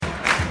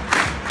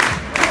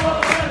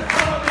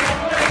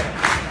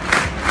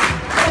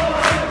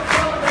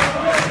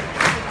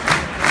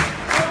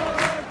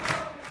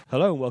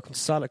Hello and welcome to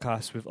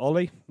Salad-Cast with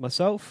Ollie,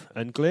 myself,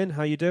 and Glyn.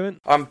 How you doing?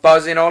 I'm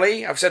buzzing,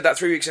 Ollie. I've said that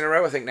 3 weeks in a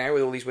row, I think, now,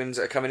 with all these wins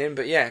that are coming in.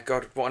 But yeah,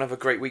 God, what another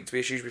great week to be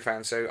a Shrewsbury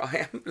fan. So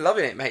I am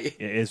loving it, mate.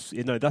 It is.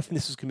 I think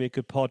this is going to be a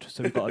good pod.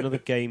 So we've got another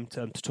game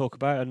to talk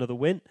about, another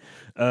win.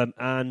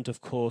 And,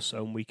 of course,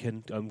 we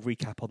can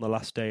recap on the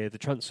last day of the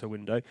transfer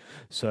window.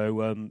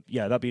 So,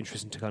 that'd be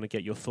interesting to kind of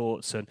get your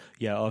thoughts and,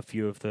 our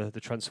view of the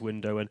transfer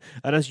window. And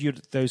as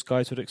those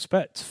guys would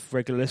expect,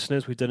 regular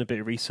listeners, we've done a bit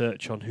of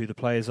research on who the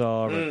players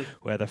are and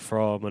where they're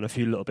from and a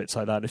few little bits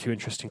like that and a few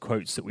interesting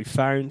quotes that we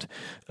found.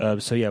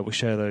 We'll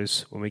share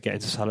those when we get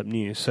into Salop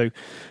News. So,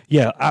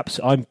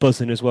 I'm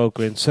buzzing as well,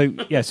 Glyn. So,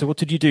 so what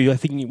did you do? I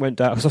think you went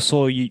down, because I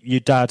saw your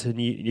dad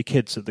and your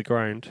kids at the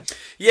ground.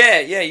 Yeah,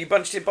 you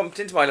bumped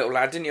into my little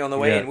lad, didn't you, on the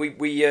way in?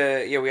 We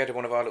had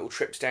one of our little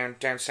trips down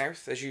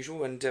south, as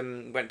usual,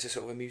 and went to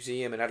sort of a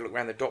museum and had a look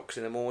around the docks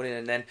in the morning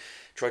and then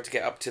tried to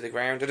get up to the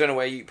ground. I don't know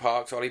where you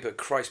parked, Ollie, but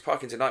Christ,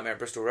 parking's a nightmare at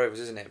Bristol Rovers,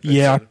 isn't it? But,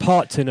 I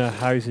parked in a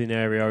housing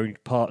area. I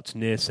parked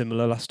near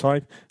similar last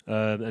time,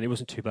 and it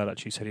wasn't too bad,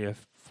 actually. Said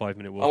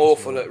 5-minute walk. I'm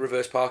awful at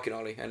reverse parking,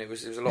 Ollie, and there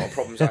was a lot of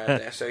problems I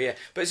had there. So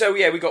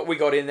we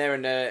got in there,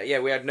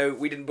 and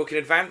we didn't book in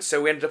advance,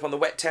 so we ended up on the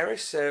wet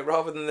terrace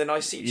rather than the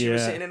nice seats you were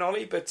sitting in,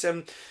 Ollie. But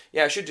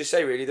I should just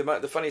say, really,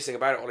 the funniest thing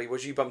about it, Ollie,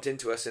 was you bumped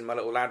into us, and my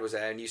little lad was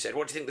there, and you said,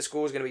 "What do you think the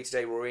score's going to be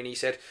today, Rory?" And he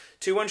said,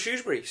 2-1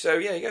 Shrewsbury. So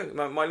you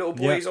go. My little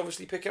boy is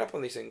obviously picking up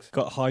on these things.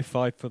 Got a high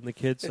five from the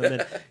kids, and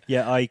then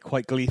I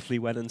quite gleefully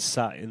went and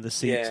sat in the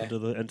seats under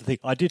the thing.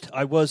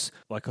 I was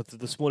like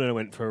this morning. I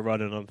went for a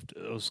run, and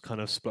I was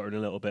kind of spluttering a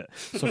little bit,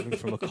 suffering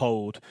from a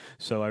cold,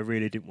 so I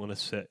really didn't want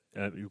to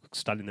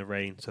stand in the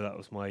rain. So that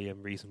was my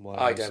reason why.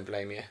 I don't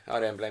blame you.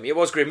 It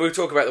was grim. We'll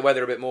talk about the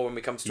weather a bit more when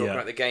we come to talk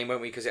about the game,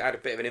 won't we? Because it had a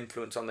bit of an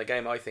influence on the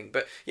game, I think.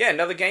 But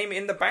another game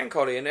in the bank,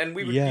 Ollie, and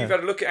you've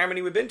had a look at how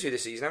many we've been to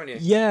this season, haven't you?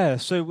 Yeah.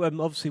 So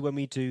obviously, when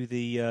we do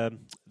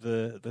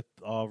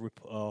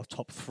our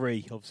top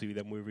three, obviously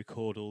then we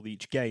record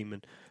each game,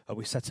 and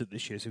we set it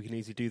this year so we can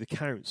easily do the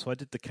count. So I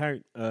did the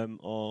count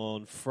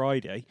on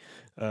Friday,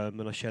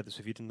 and I shared this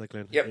with you, didn't I,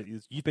 Glenn? Yep.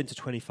 You've been to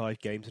 25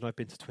 games, and I've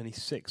been to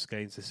 26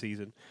 games this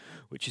season,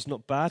 which is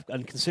not bad.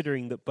 And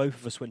considering that both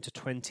of us went to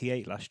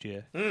 28 last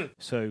year,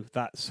 so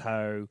that's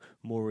how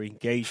more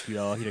engaged we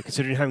are.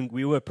 Considering how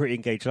we were pretty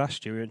engaged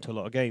last year, we went to a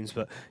lot of games,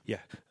 but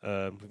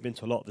we've been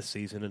to a lot this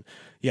season, and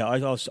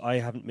I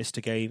haven't missed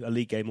a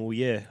league game all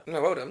year.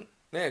 No, well done.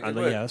 Yeah, good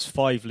work. That's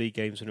 5 league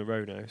games in a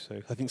row now.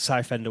 So I think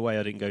Southend away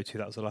I didn't go to.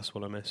 That was the last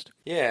one I missed.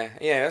 Yeah,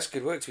 that's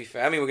good work, to be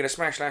fair. I mean, we're going to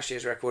smash last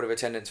year's record of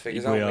attendance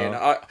figures, aren't we?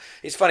 And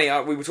it's funny,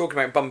 we were talking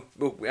about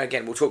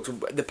we'll talk to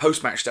the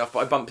post-match stuff, but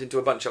I bumped into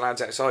a bunch of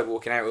lads outside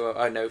walking out who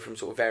I know from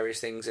sort of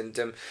various things, and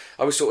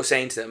I was sort of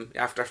saying to them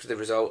after the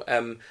result, I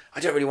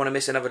don't really want to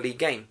miss another league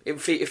game. It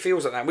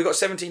feels like that. We've got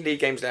 17 league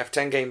games left,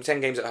 10 games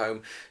at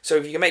home. So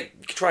if you can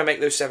try and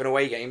make those 7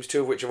 away games,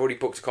 2 of which I've already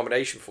booked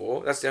accommodation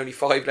for, that's the only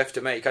 5 left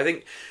to make. I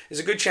think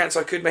there's a good chance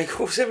I could make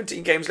all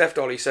 17 games left,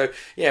 Ollie. So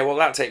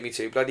that'll take me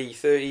to bloody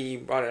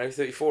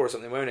 34 or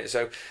something, won't it?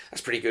 So that's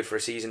pretty good for a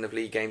season of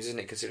league games, isn't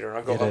it, considering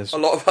I've got a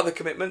lot of other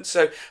commitments.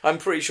 So I'm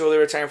pretty sure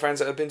there are Town fans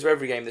that have been to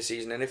every game this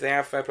season, and if they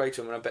have, fair play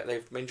to them, and I bet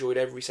they've enjoyed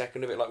every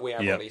second of it like we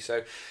have, Ollie.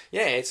 So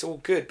it's all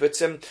good.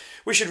 But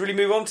we should really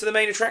move on to the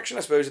main attraction,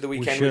 I suppose, of the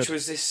weekend, which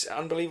was this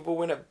unbelievable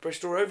win at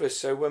Bristol Rovers.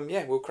 So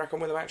we'll crack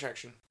on with the match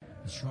action.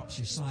 The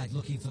Shropshire side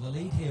looking for the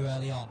lead here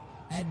early on.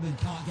 Edmund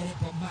can't get it,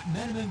 but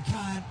McMenamin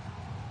can.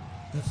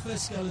 The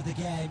first goal of the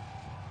game,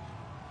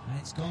 and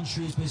it's gone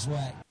Shrewsbury's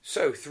way.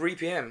 So, 3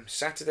 p.m,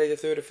 Saturday the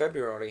 3rd of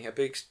February, a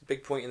big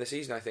point in the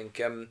season, I think.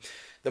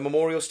 The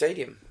Memorial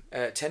Stadium,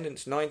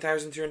 attendance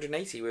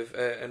 9,380, with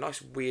a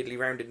nice weirdly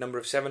rounded number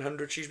of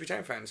 700 Shrewsbury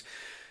Town fans.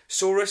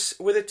 Saw us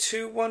with a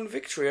 2-1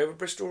 victory over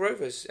Bristol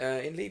Rovers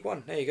in League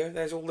One. There you go,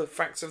 there's all the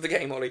facts of the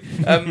game, Ollie.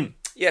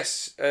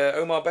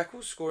 Omar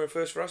Beckles scoring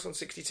first for us on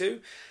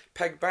 62.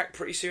 Pegged back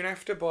pretty soon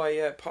after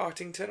by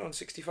Partington on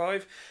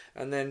 65,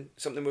 and then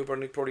something we're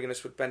probably going to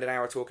spend an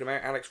hour talking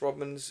about, Alex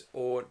Rodman's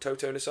or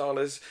Toto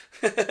Nasala's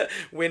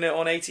winner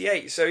on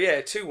 88. So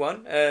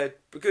 2-1.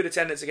 Good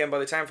attendance again by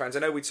the Town fans. I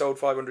know we'd sold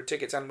 500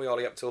 tickets, hadn't we,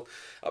 Ollie, up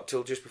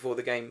till just before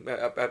the game,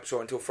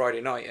 until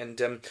Friday night,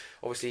 and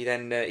obviously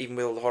then even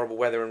with all the horrible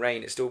weather and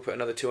rain, it still put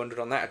another 200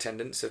 on that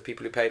attendance of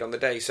people who paid on the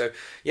day. So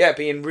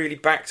being really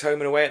backed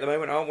home and away at the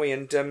moment, aren't we?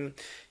 And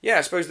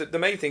I suppose that the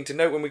main thing to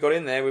note when we got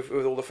in there with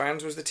all the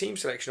fans was the team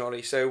selection,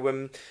 Ollie. So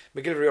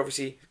McGillivray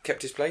obviously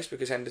kept his place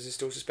because Henderson's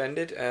still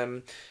suspended,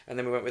 and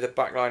then we went with a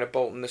back line of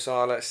Bolton,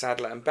 Nasala,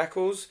 Sadler and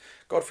Beckles.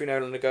 Godfrey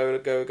Nolan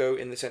go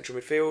in the central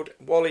midfield,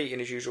 Wally in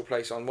his usual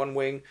place on one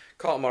wing,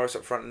 Carlton Morris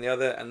up front in the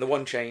other, and the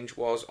one change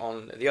was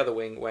on the other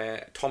wing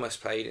where Thomas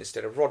played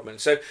instead of Rodman.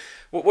 So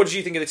what did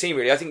you think of the team,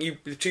 really? I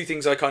think the two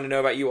things I kind of know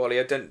about you,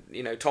 Ollie,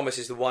 Thomas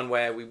is the one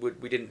where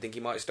we didn't think he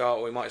might start,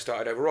 or he might have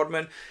started over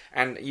Rodman,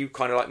 and you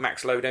kind of like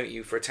Max Lowe, don't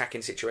you, for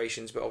attacking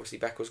situations, but obviously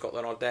Beckles got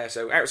the nod there.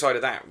 So outside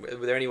of that,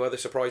 were there any other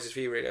surprises for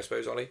you, really, I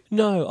suppose, Ollie?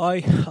 No, I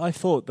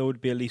thought there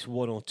would be at least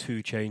 1 or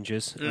 2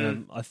 changes.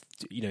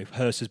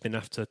 Hurst has been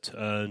after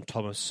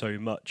Thomas so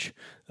much.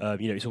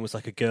 It's almost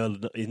like a girl.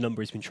 His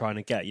number he's been trying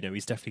to get.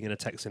 He's definitely going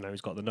to text him now.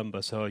 He's got the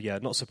number. So yeah,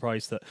 not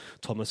surprised that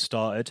Thomas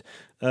started.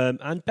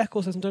 And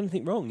Beckles hasn't done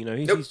anything wrong.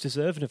 He's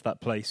deserving of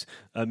that place.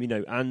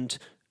 And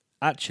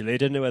actually, I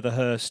don't know whether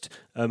Hurst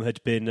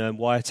had been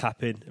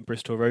wiretapping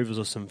Bristol Rovers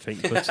or something,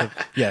 but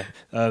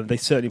they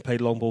certainly played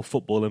long ball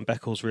football, and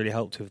Beckles really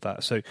helped with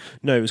that. So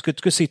no, it was good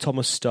to see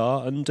Thomas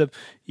start. And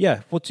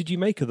what did you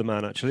make of the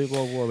man actually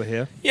while we're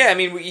here? Yeah, I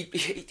mean,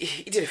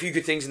 he did a few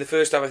good things in the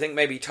first half. I think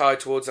maybe tired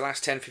towards the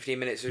last 10-15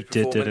 minutes of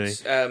his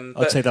performance. Did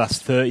he? I'd say the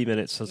last 30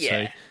 minutes. I'd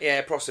say.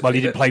 Yeah, possibly. Well,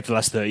 he didn't play for the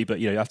last 30, but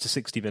after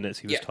 60 minutes,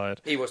 he was tired.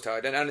 He was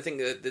tired, and I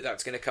think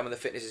that's going to come, and the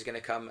fitness is going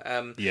to come.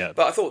 But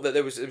I thought that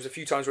there was a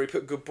few times where he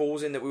put good balls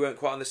in that we weren't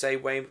quite on the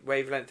same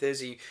wavelength as.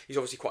 He's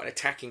obviously quite an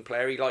attacking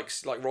player. He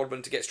likes, like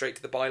Rodman, to get straight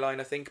to the byline,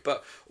 I think.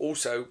 But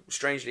also,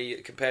 strangely,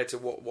 compared to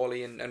what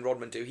Wally and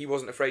Rodman do, he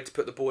wasn't afraid to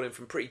put the ball in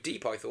from pretty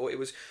deep, I thought. It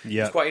was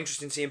quite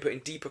interesting to see him putting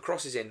deeper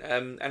crosses in,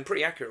 and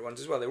pretty accurate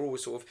ones as well. They were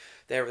always sort of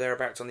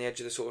thereabouts on the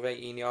edge of the sort of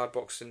 18-yard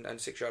box and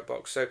 6-yard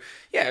box. So,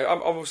 yeah,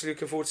 I'm obviously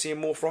looking forward to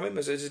seeing more from him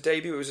as a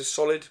debut. It was a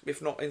solid,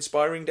 if not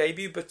inspiring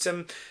debut. But,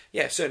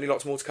 certainly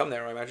lots more to come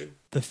there, I imagine.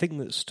 The thing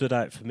that stood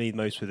out for me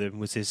most with him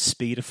was his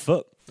speed of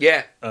foot.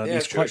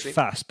 He's quite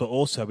fast, but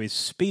also his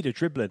speed of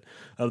dribbling.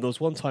 There was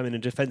one time in a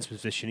defence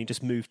position, he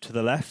just moved to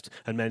the left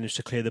and managed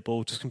to clear the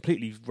ball, just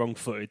completely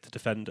wrong-footed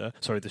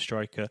the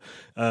striker.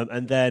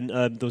 And then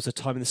there was a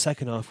time in the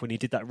second half when he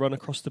did that run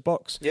across the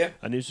box.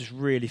 And it was just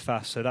really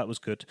fast, so that was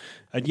good.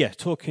 And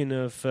talking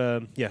of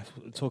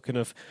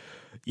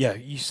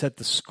you said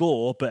the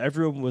score, but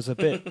everyone was a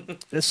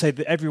bit. Let's say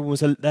that everyone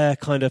was their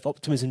kind of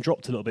optimism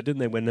dropped a little bit, didn't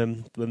they? When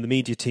the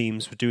media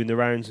teams were doing the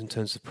rounds in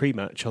terms of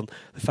pre-match on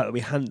the fact that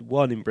we hadn't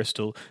won in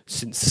Bristol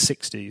since the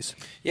 60s.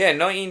 Yeah,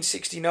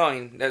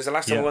 1969. That was the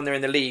last time we won there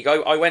in the league.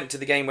 I went to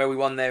the game where we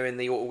won there in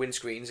the auto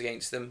windscreens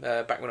against them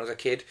back when I was a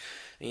kid.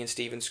 Ian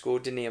Stevens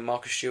scored, didn't he? And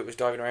Marcus Stewart was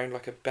diving around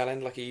like a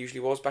bellend, like he usually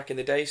was back in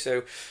the day.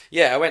 So,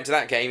 I went to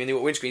that game in the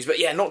windscreens. But,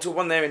 not to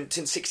one there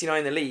since 69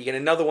 in the league. And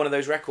another one of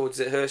those records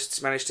that Hurst's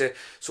managed to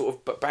sort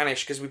of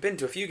banish, because we've been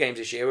to a few games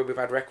this year where we've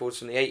had records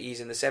from the 80s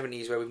and the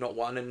 70s where we've not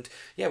won. And,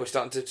 we're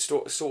starting to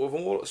sort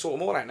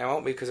them all out now,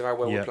 aren't we, because of how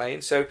well we're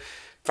playing. So,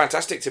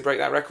 fantastic to break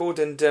that record,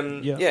 and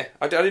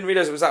I didn't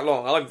realise it was that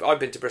long. I've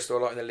been to Bristol a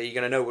lot in the league,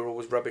 and I know we're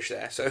always rubbish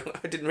there, so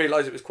I didn't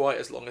realise it was quite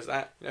as long as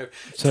that.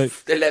 So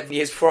 11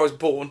 years before I was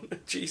born.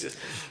 Jesus.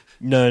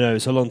 No,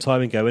 it's a long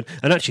time ago,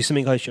 and actually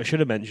something I should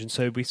have mentioned.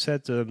 So we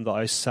said that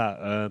I sat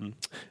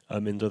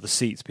in the other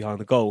seats behind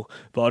the goal,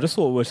 but I just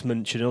thought it worth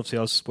mentioning.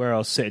 Obviously, where I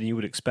was sitting, you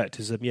would expect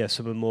is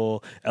some of the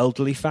more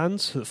elderly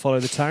fans that follow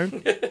the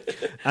town.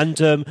 And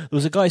there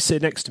was a guy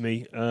sitting next to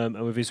me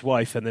and with his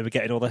wife, and they were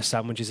getting all their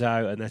sandwiches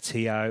out and their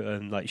tea out,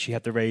 and like she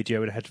had the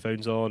radio and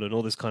headphones on and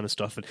all this kind of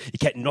stuff, and he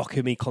kept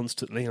knocking me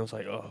constantly. I was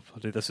like, oh,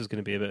 this is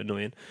going to be a bit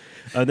annoying.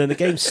 And then the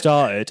game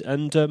started,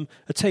 and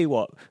I tell you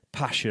what,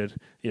 passion.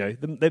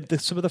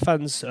 Some of the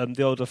fans,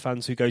 the older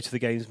fans who go to the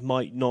games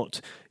might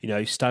not,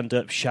 stand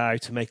up,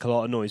 shout, and make a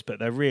lot of noise, but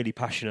they're really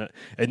passionate.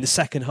 In the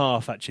second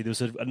half, actually, there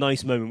was a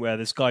nice moment where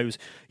this guy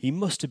he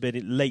must have been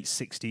in late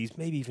 60s,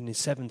 maybe even his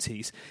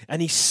 70s,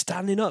 and he's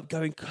standing up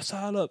going,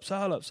 Sal up,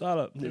 Sal up, Sal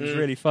up. And it was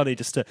really funny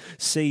just to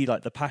see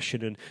like the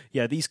passion.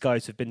 And these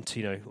guys have been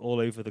to, all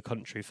over the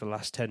country for the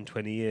last 10,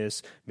 20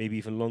 years, maybe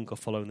even longer,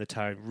 following the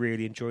town,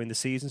 really enjoying the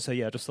season. So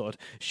I just thought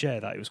I'd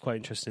share that. It was quite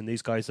interesting.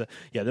 These guys are,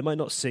 they might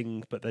not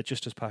sing, but they're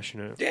just as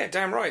passionate. Yeah,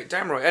 damn right.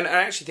 And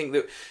I actually think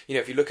that,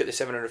 if you look at the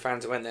 700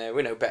 fans that went there,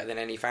 we're no better than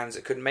any fans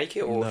that couldn't make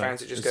it, or fans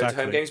that just go to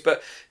home games.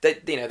 But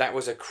that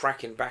was a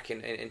cracking back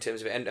in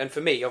terms of it. And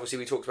for me, obviously,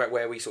 we talked about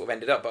where we sort of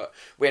ended up, but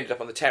we ended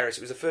up on the terrace.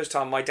 It was the first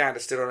time my dad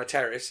had stood on a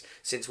terrace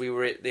since we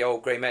were at the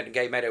old Gay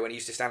Meadow when he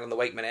used to stand on the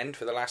Wakeman end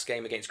for the last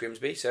game against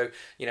Grimsby. So,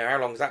 how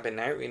long has that been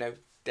now?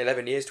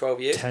 11 years,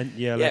 12 years.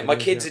 10, my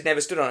kids had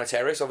never stood on a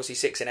terrace. Obviously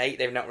 6 and 8,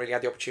 they've not really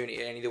had the opportunity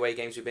at any of the away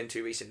games we've been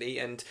to recently,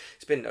 and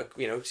it's been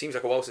it seems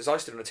like a while since I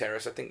stood on a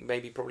terrace. I think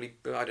probably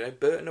I don't know,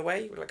 Burton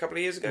away like a couple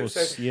of years ago. Like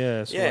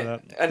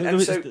that.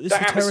 And so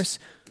that terrace.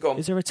 Go on.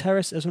 Is there a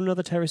terrace? Is there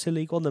another terrace in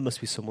League One? There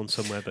must be someone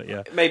somewhere,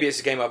 but maybe it's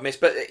a game I've missed.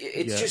 But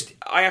it's just,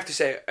 I have to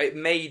say, it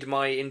made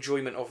my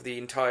enjoyment of the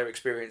entire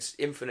experience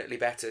infinitely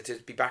better to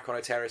be back on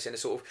a terrace in a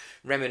sort of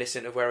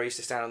reminiscent of where I used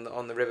to stand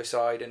on the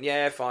riverside.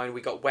 And fine,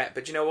 we got wet,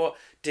 but you know what?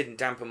 Didn't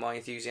dampen my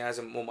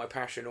enthusiasm or my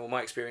passion or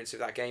my experience of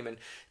that game. And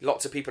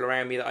lots of people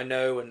around me that I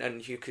know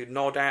and you could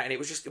nod at, and it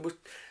was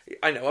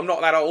I know I'm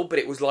not that old, but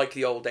it was like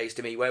the old days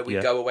to me, where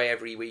we'd go away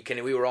every week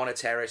and we were on a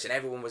terrace and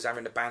everyone was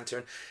having a banter,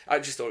 and I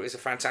just thought it was a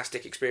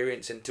fantastic experience.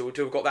 And to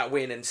have got that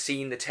win and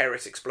seen the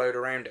terrace explode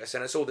around us,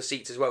 and I saw the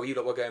seats as well, you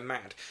lot were going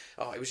mad.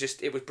 It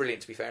was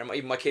brilliant, to be fair.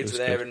 Even my kids were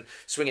there and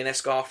swinging their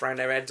scarf around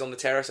their heads on the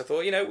terrace. I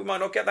thought, we might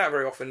not get that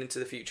very often into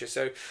the future,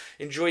 so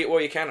enjoy it while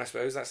you can, I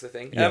suppose. That's the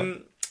thing.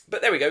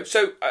 But there we go.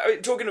 So,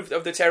 talking of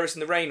the terrace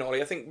and the rain,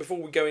 Ollie, I think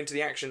before we go into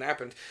the action that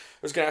happened, I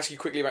was going to ask you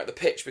quickly about the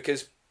pitch,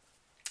 because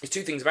there's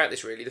two things about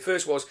this, really. The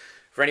first was,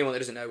 for anyone that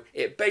doesn't know,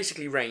 it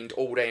basically rained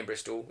all day in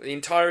Bristol. The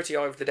entirety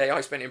of the day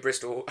I spent in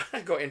Bristol,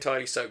 I got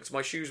entirely soaked.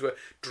 My shoes were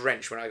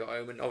drenched when I got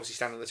home, and obviously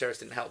standing on the terrace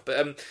didn't help.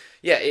 But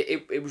yeah,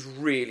 it was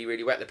really,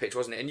 really wet, the pitch,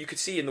 wasn't it? And you could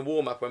see in the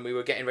warm-up when we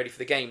were getting ready for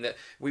the game that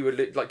we were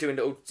like doing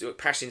little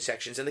passing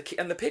sections, and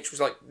the pitch was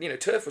like,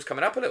 turf was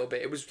coming up a little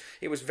bit.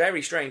 It was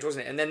very strange,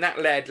 wasn't it? And then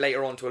that led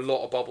later on to a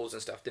lot of bobbles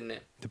and stuff, didn't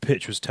it? The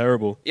pitch was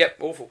terrible. Yep,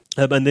 awful.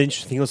 And the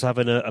interesting thing was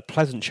having a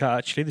pleasant chat,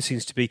 actually. There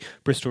seems to be,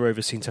 Bristol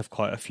Rovers seem to have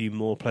quite a few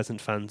more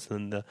pleasant fans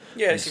than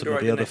some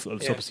of the other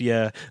clubs.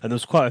 Yeah, and there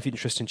was quite an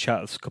interesting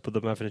chat, a couple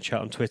of them having a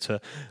chat on Twitter.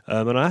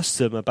 And I asked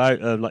them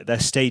about like their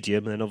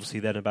stadium, and then obviously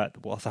then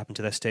about what's happened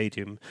to their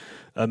stadium.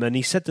 And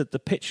he said that the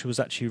pitch was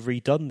actually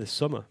redone this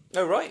summer.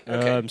 Oh, right.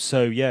 Okay.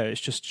 So, yeah, it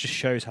just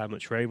shows how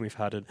much rain we've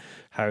had and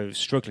how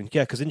struggling.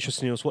 Yeah, because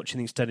interestingly, I was watching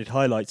the extended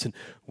highlights, and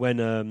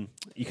when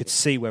you could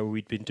see where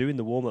we'd been doing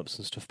the warm-ups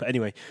and stuff. But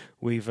anyway,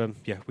 we've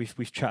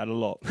chatted a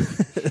lot.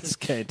 Let's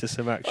get into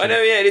some action. I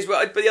know, yeah, it is.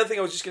 But the other thing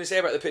I was just going to say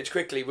about the pitch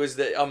quickly was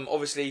that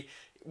obviously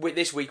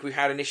this week we've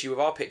had an issue with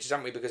our pitches,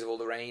 haven't we, because of all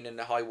the rain and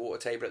the high water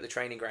table at the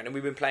training ground, and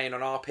we've been playing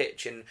on our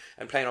pitch and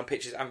playing on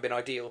pitches that haven't been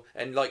ideal,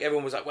 and like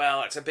everyone was like,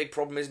 well, that's a big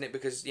problem, isn't it,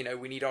 because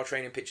we need our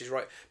training pitches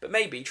right. But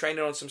maybe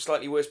training on some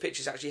slightly worse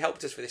pitches actually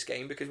helped us for this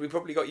game, because we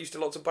probably got used to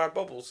lots of bad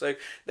bobbles. So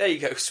there you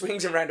go,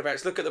 swings and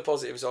roundabouts. Look at the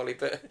positives, Ollie.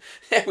 But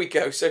there we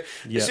go. So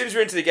as soon as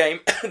we're into the game,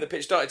 the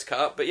pitch started to cut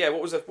up. But yeah,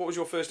 what was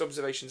your first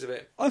observations of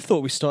it? I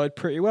thought we started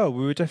pretty well.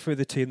 We were definitely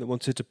the team that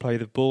wanted to play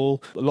the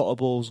ball. A lot of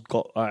balls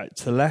got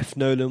to the left.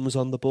 Nolan was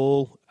on the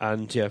ball.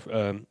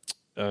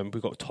 And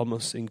we got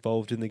Thomas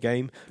involved in the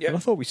game. Yep. And I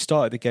thought we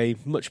started the game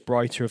much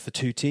brighter of the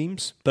two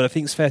teams. But I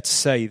think it's fair to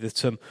say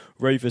that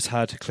Rovers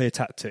had clear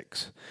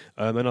tactics.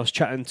 And I was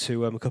chatting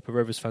to a couple of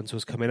Rovers fans who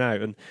was coming out,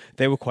 and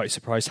they were quite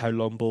surprised how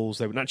long balls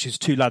they were. And actually, it was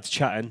two lads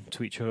chatting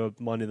to each other,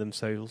 minding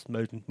themselves,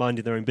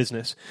 minding their own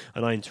business,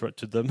 and I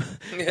interrupted them.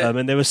 Yeah.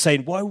 And they were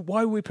saying, why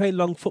were we playing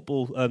long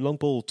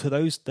ball to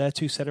their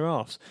two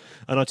centre-halves?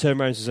 And I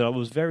turned around and said, I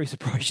was very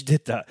surprised you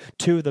did that.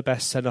 Two of the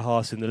best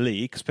centre-halves in the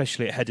league,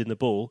 especially at heading the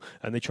ball,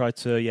 and they tried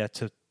to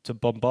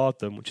bombard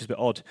them, which is a bit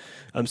odd.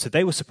 So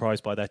they were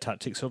surprised by their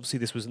tactics. Obviously,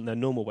 this wasn't their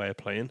normal way of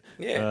playing.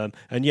 Yeah.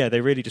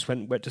 They really just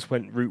went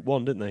route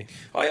one, didn't they?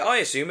 I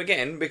assume,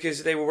 again,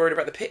 because they were worried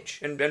about the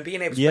pitch and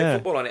being able to play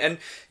football on it. And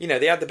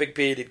they had the big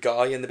bearded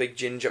guy and the big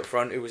ginge up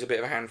front, who was a bit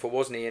of a handful,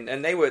 wasn't he?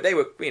 And they were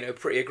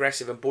pretty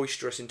aggressive and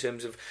boisterous in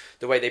terms of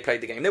the way they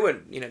played the game. They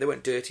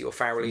weren't dirty or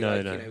foul.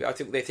 No. I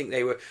think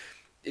they were.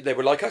 They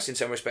were like us in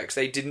some respects.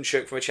 They didn't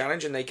shirk from a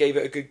challenge, and they gave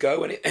it a good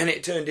go, and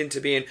it turned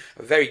into being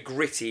a very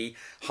gritty,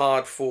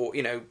 hard-fought,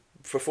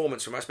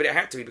 performance from us. But it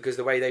had to be because of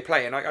the way they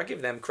play, and I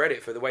give them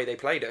credit for the way they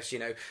played us.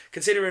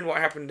 Considering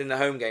what happened in the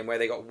home game where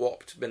they got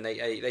whopped when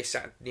they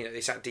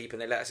sat deep and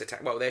they let us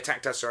attack. Well, they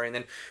attacked us, and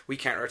then we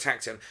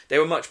counter-attacked them. They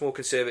were much more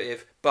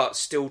conservative, but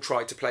still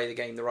tried to play the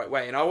game the right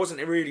way. And I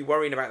wasn't really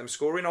worrying about them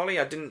scoring, Ollie.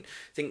 I didn't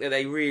think that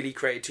they really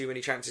created too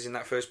many chances in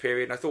that first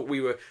period, and I thought we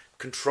were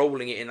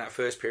controlling it in that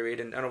first period,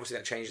 and obviously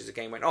that changed as the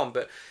game went on.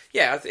 But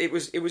yeah, it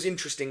was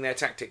interesting, their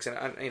tactics, and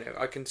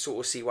I can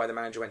sort of see why the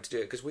manager went to do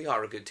it, because we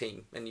are a good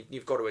team, and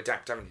you've got to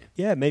adapt, haven't you?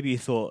 Yeah, maybe you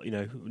thought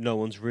no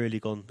one's really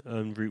gone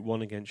route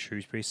one against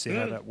Shrewsbury, see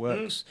how that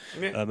works.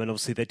 Yeah. And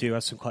obviously they do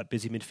have some quite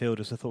busy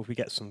midfielders. I thought if we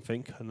get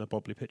something and the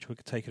Bobley pitch, we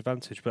could take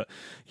advantage. But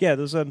yeah,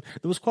 there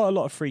was quite a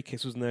lot of free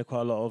kicks, wasn't there?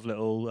 Quite a lot of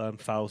little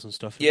fouls and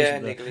stuff. Yeah,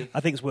 niggly. I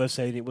think it's worth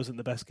saying it wasn't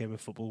the best game of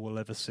football we'll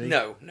ever see.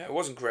 No, it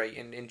wasn't great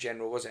in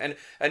general, was it?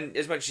 And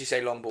as much as you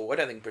say long ball, I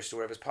don't think Bristol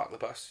Rovers parked the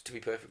bus, to be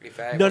perfectly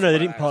fair. No, they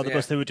didn't park the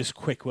bus. They were just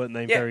quick, weren't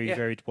they?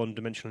 Very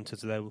one-dimensional in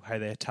terms of how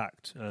they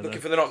attacked. Looking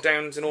for the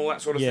knockdowns and all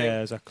that sort of thing.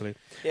 Yeah, exactly.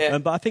 Yeah.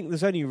 But I think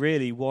there's only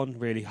really one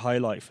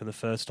highlight from the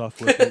first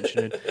half worth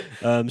mentioning.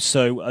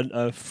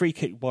 A free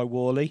kick by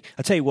Worley.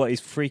 I tell you what, his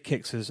free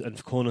kicks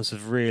and corners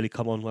have really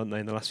come on, haven't they,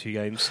 in the last few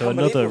games? So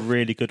another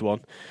really good one.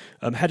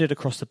 Headed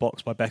across the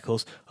box by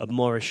Beckles.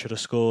 Morris should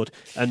have scored.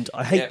 And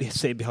I hate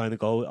sitting behind the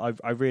goal.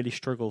 I really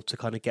struggle to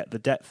kind of get the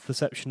depth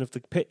perception of the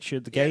pitch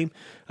of the game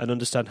and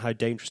understand how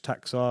dangerous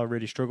tacks are. I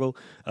really struggle.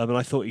 And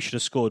I thought he should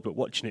have scored, but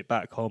watching it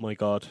back, oh my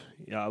God,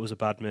 yeah, it was a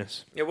bad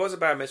miss. It was a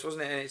bad miss,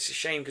 wasn't it? And it's a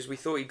shame because we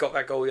thought he got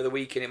that goal the other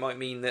week, and it might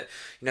mean that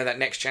that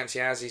next chance he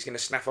has, he's going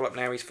to snaffle up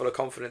now. He's full of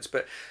confidence,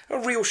 but a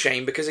real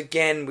shame because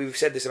again, we've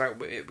said this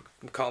about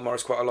Carl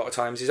Morris quite a lot of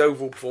times. His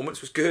overall performance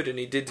was good, and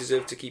he did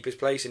deserve to keep his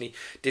place, and he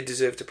did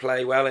deserve to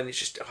play well. And it's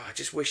just, I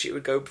just wish it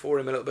would go for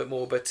him a little bit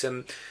more, but.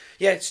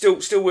 Yeah,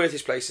 still worth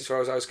his place as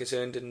far as I was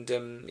concerned, and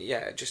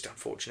just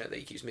unfortunate that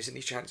he keeps missing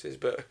these chances.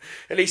 But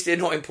at least they're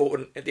not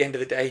important at the end of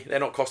the day.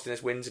 They're not costing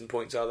us wins and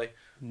points, are they?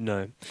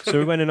 No. So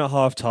we went in at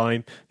half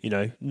time,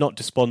 not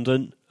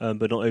despondent,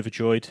 but not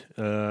overjoyed.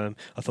 I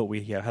thought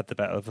we had the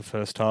better of the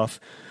first half.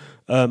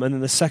 And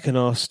then the second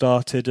half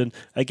started, and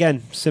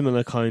again,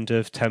 similar kind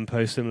of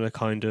tempo, similar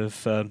kind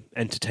of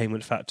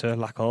entertainment factor,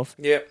 lack of.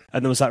 Yeah.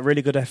 And there was that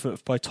really good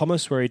effort by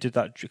Thomas where he did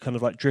that kind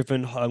of like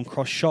driven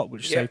cross shot,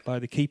 which was saved by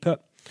the keeper.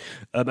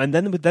 And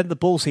then the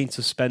ball seemed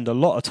to spend a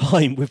lot of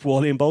time with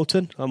Wally and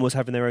Bolton and was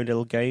having their own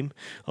little game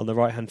on the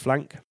right-hand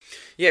flank.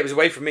 Yeah, it was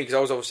away from me because I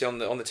was obviously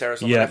on the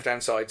terrace on the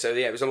left-hand side. So,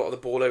 yeah, it was a lot of the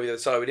ball over the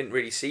other side. We didn't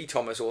really see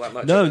Thomas all that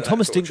much. No,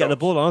 Thomas didn't get the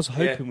ball. I was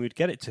hoping we'd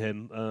get it to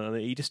him.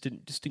 He just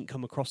didn't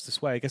come across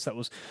this way. I guess that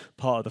was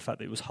part of the fact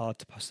that it was hard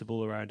to pass the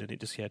ball around and it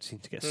just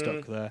seemed to get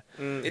stuck there.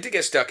 It did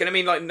get stuck. And, I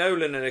mean, like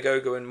Nolan and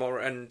Agogo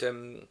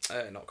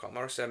and not Carl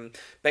Morris,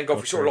 Ben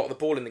Godfrey saw a lot of the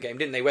ball in the game,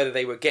 didn't they? Whether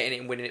they were getting it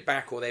and winning it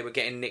back or they were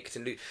getting nicked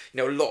and,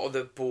 a lot of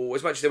the ball,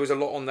 as much as there was a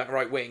lot on that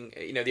right wing,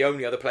 the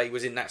only other play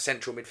was in that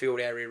central midfield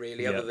area,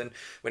 really, other than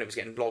when it was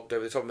getting blocked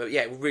over the top. But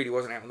yeah, it really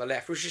wasn't out on the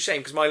left, which is a shame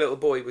because my little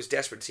boy was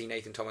desperate to see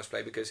Nathan Thomas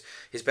play because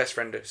his best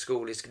friend at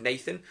school is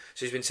Nathan.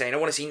 So he's been saying, I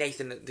want to see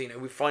Nathan.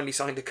 We finally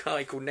signed a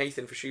guy called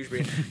Nathan for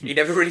Shrewsbury. He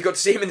never really got to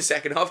see him in the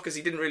second half because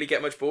he didn't really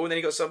get much ball and then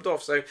he got subbed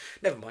off. So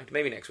never mind,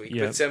 maybe next week.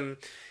 Yeah. But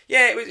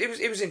yeah,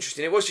 it was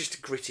interesting. It was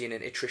just gritty and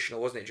attritional,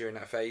 wasn't it, during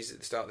that phase at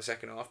the start of the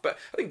second half? But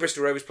I think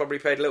Bristol Rovers probably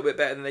played a little bit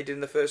better than they did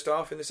in the first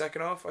half in the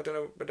second half. I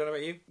don't know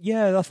about you.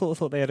 Yeah, I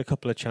thought they had a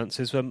couple of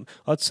chances.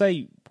 I'd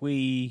say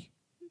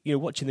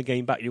watching the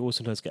game back, you always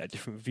sometimes get a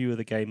different view of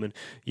the game. And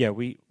yeah,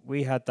 we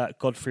had that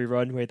Godfrey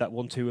run, we had that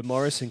 1-2 with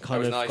Morris and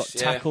kind of got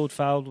tackled,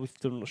 fouled.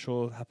 I'm not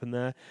sure what happened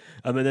there.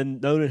 And then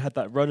Nolan had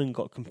that run and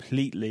got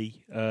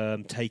completely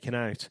taken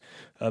out.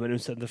 And it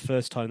was the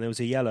first time there was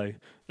a yellow.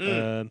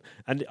 And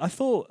I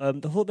thought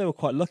they were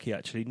quite lucky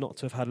actually not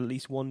to have had at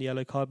least one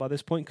yellow card by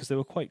this point because they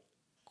were quite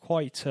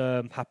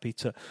happy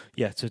to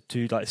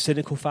do like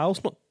cynical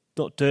fouls,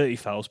 not dirty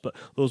fouls, but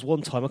there was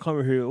one time, I can't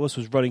remember who it was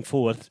running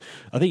forward.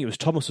 I think it was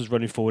Thomas was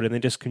running forward and they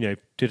just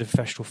did a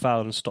professional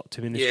foul and stopped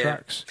him in his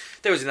tracks.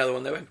 There was another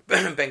one though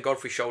when Ben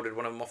Godfrey shouldered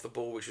one of them off the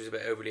ball, which was a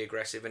bit overly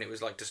aggressive, and it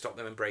was like to stop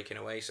them and breaking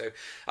away. So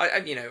I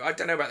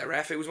don't know about the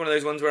ref. It was one of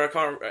those ones where I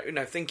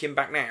can't, thinking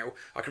back now,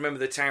 I can remember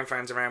the town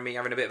fans around me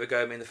having a bit of a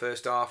go at me in the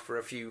first half for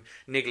a few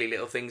niggly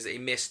little things that he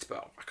missed,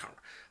 but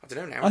I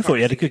don't know now. I thought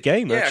he had a good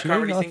game, actually. Yeah, I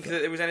can't really think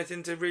that there was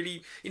anything to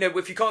really...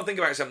 if you can't think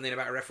about something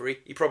about a referee,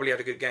 he probably had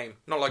a good game.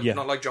 Not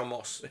like John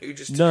Moss, who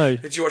just... No.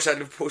 Did you watch that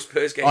Liverpool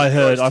Spurs game? I've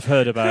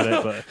heard about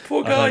it, but...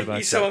 Poor guy,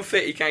 he's so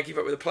unfit, he can't keep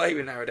up with the play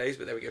nowadays,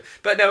 but there we go.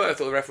 But no, I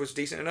thought the ref was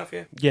decent enough,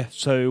 yeah. Yeah,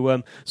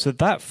 so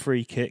that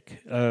free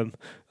kick,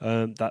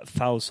 that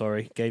foul,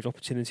 gave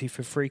opportunity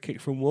for a free kick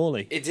from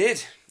Wally. It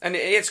did. And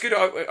it's good.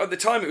 At the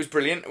time, it was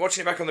brilliant.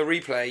 Watching it back on the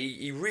replay,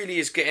 he really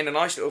is getting a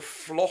nice little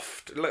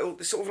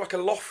sort of like a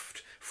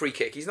loft free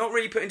kick. He's not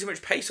really putting too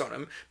much pace on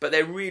them, but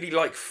they're really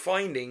like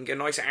finding a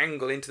nice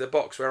angle into the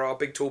box where our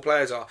big tall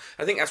players are.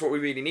 I think that's what we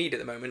really need at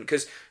the moment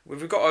because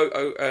we've got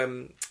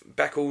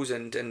Beckles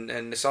and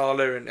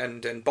Nasala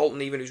and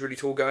Bolton even, who's really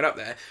tall going up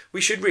there. We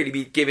should really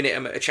be giving it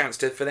a chance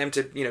for them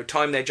to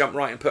time their jump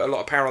right and put a lot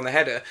of power on the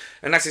header,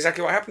 and that's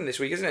exactly what happened this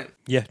week, isn't it?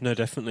 Yeah, no,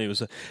 definitely.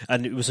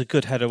 It was a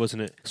good header,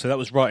 wasn't it? So that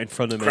was right in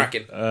front of me.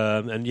 Cracking.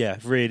 And yeah,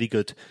 really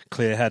good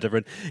clear header,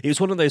 and it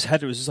was one of those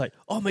headers. It's like,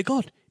 oh my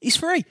god, he's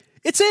free.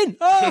 It's in!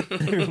 Oh!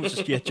 Everyone was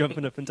just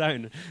jumping up and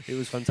down. It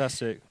was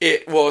fantastic.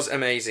 It was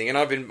amazing, and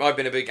I've been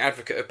a big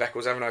advocate of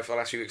Beckles, haven't I, for the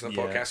last few weeks on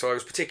the podcast? So I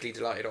was particularly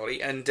delighted,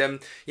 Ollie. And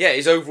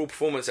his overall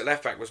performance at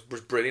left back was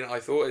brilliant. I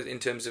thought, in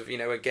terms of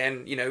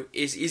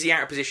is he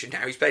out of position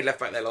now? He's played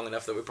left back there long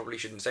enough that we probably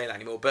shouldn't say that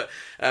anymore. But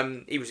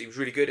he was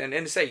really good, and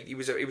to say he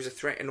was a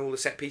threat in all the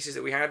set pieces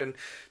that we had, and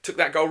took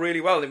that goal really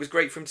well. And it was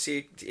great for him to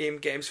see him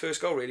get his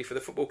first goal really for the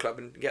football club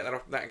and get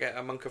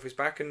that monk off his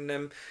back. And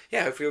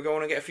hopefully he'll go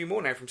on and get a few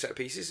more now from set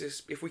pieces.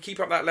 If we keep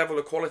up that level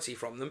of quality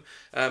from them,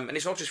 and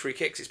it's not just free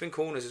kicks, it's been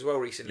corners as well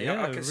recently.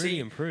 Yeah, I can really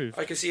improved.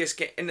 I can see us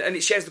get, and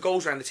it shares the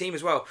goals around the team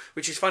as well,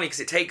 which is funny because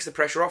it takes the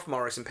pressure off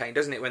Morris and Payne,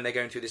 doesn't it, when they're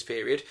going through this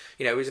period?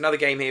 There's another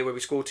game here where we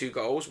scored 2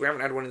 goals. We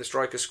haven't had one in the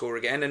strikers score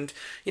again, and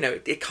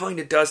it kind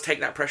of does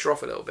take that pressure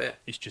off a little bit.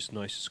 It's just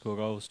nice to score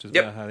goals, doesn't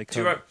matter how they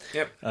come. Right.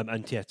 Yep.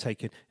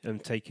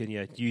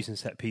 Using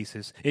set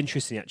pieces.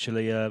 Interesting,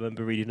 actually. I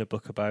remember reading a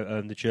book about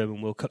the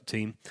German World Cup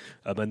team,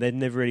 and they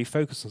never really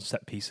focused on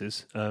set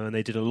pieces, and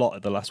they did a lot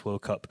at the last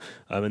World Cup.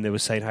 And they were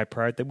saying how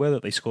proud they were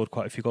that they scored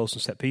quite a few goals from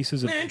set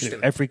pieces. And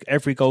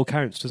every goal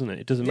counts, doesn't it?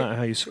 It doesn't matter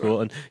how you score.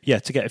 Right.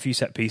 And to get a few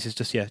set pieces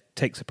just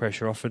takes the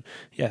pressure off, and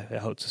it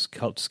helps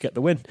us get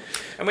the win.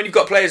 And when you've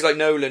got players like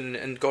Nolan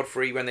and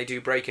Godfrey, when they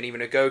do break, and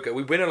even Agogo,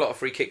 we win a lot of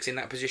free kicks in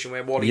that position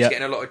where Wally's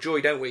getting a lot of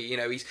joy, don't we?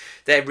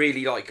 They're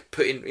really like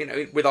putting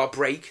with our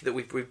break that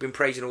we've been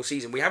praising all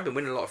season. We have been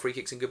winning a lot of free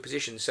kicks in good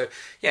positions. So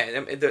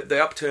the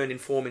upturn in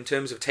form in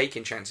terms of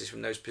taking chances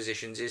from those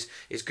positions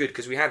is good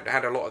because we had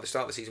a lot at the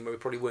start of the season where we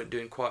probably weren't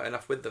doing quite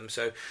enough with them.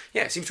 So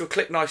it seems to have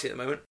clicked nicely at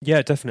the moment.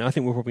 Yeah, definitely. I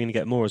think we're probably going to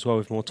get more as well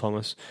with more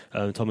Thomas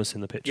in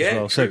the pitch as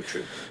well.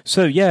 True.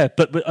 So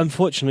but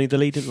unfortunately the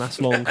lead didn't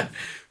last long.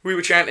 We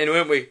were chanting,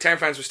 weren't we? Town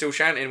fans were still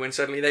chanting when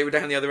suddenly they were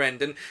down the other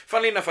end. And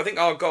funnily enough, I think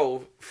our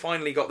goal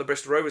finally got the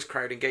Bristol Rovers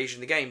crowd engaged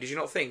in the game. Did you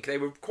not think? They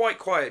were quite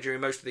quiet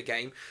during most of the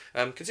game,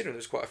 considering there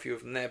was quite a few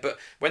of them there. But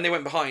when they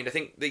went behind, I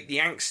think the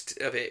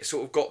angst of it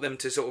sort of got them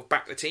to sort of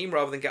back the team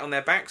rather than get on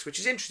their backs, which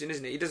is interesting,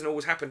 isn't it? It doesn't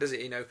always happen, does it?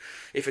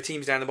 If a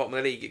team's down the bottom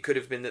of the league, it could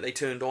have been that they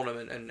turned on them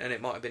and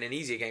it might have been an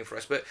easier game for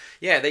us. But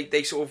yeah,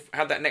 they sort of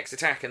had that next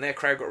attack and their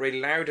crowd got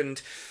really loud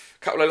and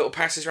couple of little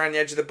passes around the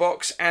edge of the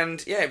box,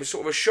 and yeah, it was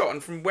sort of a shot.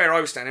 And from where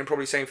I was standing,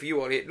 probably saying for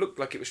you, Ollie, it looked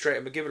like it was straight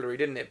at McGillivray,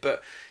 didn't it?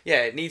 But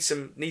yeah, it needs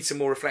some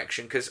more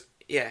reflection because.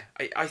 Yeah,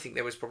 I think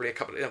there was probably a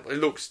couple of... It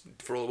looks,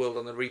 for all the world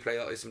on the replay,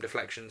 like there's some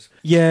deflections.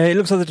 Yeah, it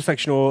looks like a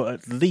deflection, or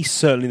at least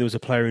certainly there was a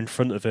player in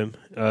front of him,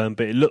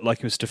 but it looked like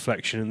it was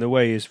deflection, and the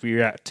way he's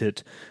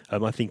reacted,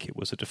 I think it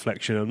was a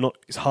deflection.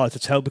 It's hard to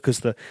tell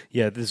because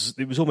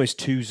it was almost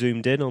too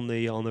zoomed in on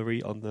the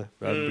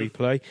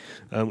replay,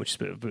 which is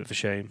a bit of a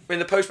shame. In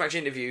the post-match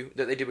interview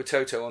that they did with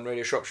Toto on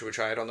Radio Shropshire, which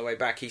I had on the way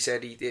back, he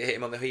said it hit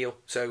him on the heel.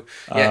 So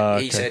yeah,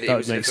 he said it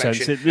was a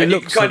deflection. And you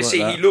can kind of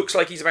see he looks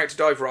like he's about to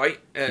dive right.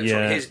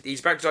 He's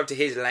about to dive to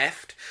his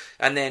left,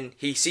 and then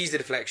he sees the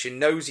deflection,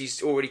 knows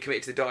he's already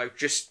committed to the dive,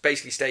 just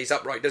basically stays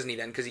upright, doesn't he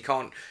then? Because he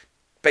can't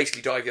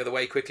basically dive the other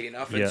way quickly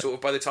enough, and sort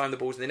of by the time the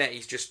ball's in the net,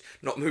 he's just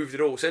not moved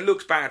at all. So it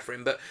looks bad for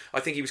him, but I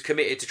think he was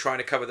committed to trying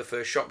to cover the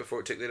first shot before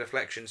it took the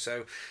deflection.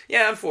 So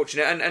yeah,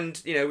 unfortunate. And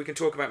we can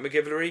talk about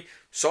McGillivray.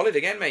 Solid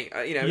again, mate.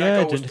 That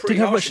goal was pretty didn't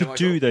have harsh. much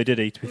to do though, did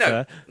he? To be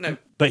fair, no.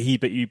 But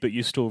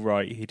you're still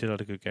right. He did have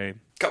a good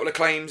game. Couple of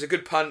claims, a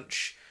good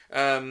punch.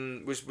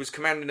 Was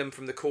commanding them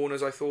from the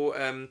corners. I thought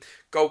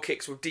goal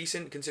kicks were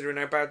decent considering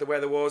how bad the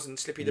weather was and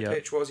slippy the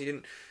pitch was. He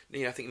didn't,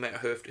 I think he might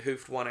have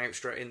hoofed one out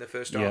straight in the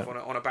first half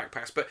on a back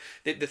pass. But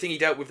the thing he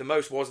dealt with the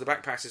most was the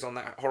back passes on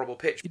that horrible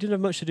pitch. He didn't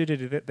have much to do, did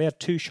he? They had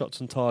 2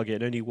 shots on target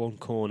and only 1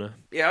 corner.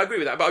 Yeah, I agree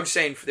with that. But I'm just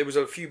saying there was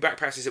a few back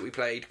passes that we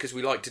played because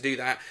we like to do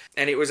that,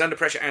 and it was under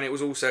pressure, and it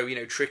was also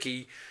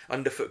tricky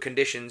underfoot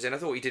conditions. And I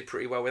thought he did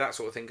pretty well with that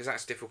sort of thing because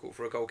that's difficult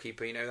for a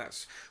goalkeeper.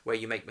 That's where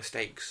you make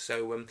mistakes.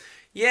 So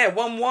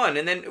 1-1,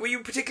 and then were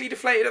you particularly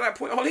deflated at that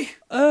point, Ollie?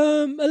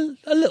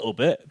 A little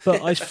bit,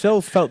 but I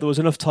still felt there was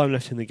enough time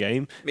left in the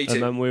game. Me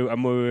too.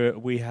 And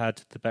we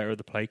had the better of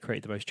the play,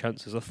 created the most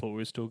chances. I thought there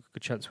was still a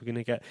good chance we're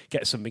going to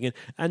get something in.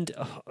 And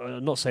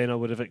I'm not saying I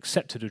would have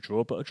accepted a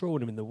draw, but a draw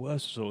would have been the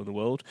worst result in the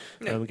world.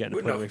 We're getting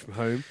a point away from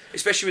home.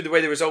 Especially with the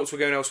way the results were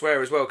going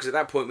elsewhere as well, because at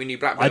that point we knew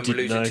Blackburn were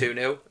losing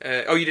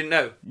 2-0. Oh, you didn't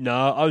know?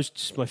 No, I was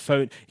just my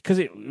phone, because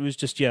it was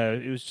just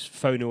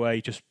phone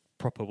away, just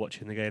proper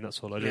watching the game. That's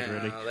all I did,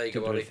 really. There you go,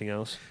 Didn't do anything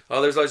else.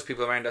 Well, there was loads of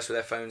people around us with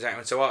their phones out,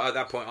 and so at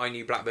that point I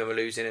knew Blackburn were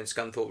losing and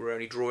Scunthorpe were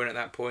only drawing at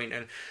that point,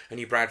 and I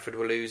knew Bradford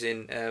were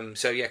losing.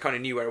 So yeah, kind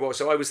of knew where it was.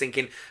 So I was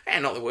thinking,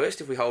 not the worst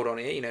if we hold on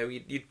here.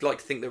 You'd like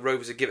to think the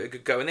Rovers would give it a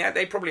good go, and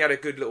they probably had a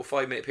good little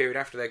 5-minute period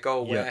after their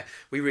goal where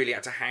we really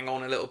had to hang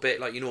on a little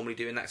bit, like you normally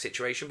do in that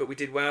situation. But we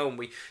did well, and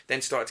we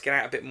then started to get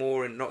out a bit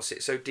more and not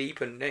sit so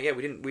deep. And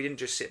we didn't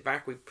just sit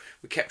back. We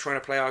kept trying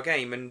to play our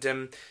game,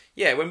 and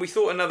when we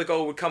thought another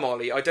goal would come,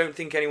 Ollie, I don't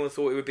think anyone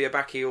thought it would be a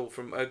back heel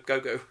from a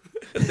go-go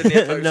at the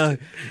near post. No,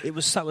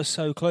 that was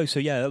so close. So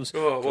yeah, that was,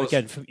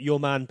 again, from your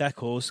man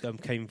Beckles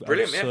came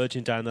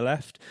surging down the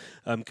left.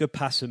 Good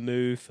pass and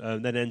move,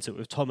 then ends up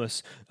with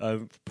Thomas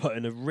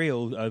putting a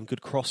real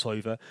good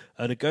crossover,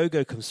 and a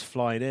go-go comes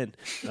flying in.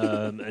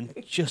 And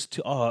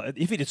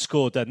if he'd had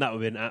scored then, that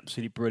would have been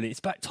absolutely brilliant. It's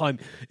back time.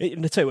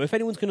 And I tell you what, if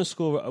anyone's going to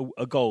score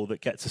a goal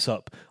that gets us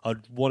up,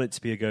 I'd want it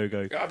to be a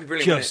go-go. That'd be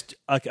brilliant. Just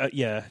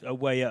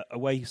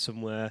away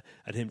somewhere,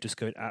 and him just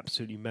going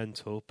absolutely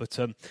mental. But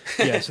so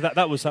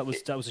that was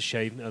a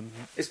shame.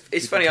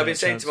 It's funny. I've been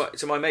saying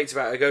to my mates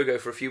about a go-go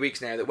for a few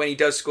weeks now that when he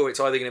does score, it's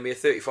either going to be a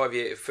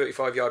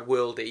 35-yard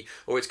worldie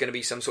or it's going to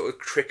be some sort of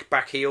trick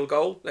back heel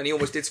goal. And he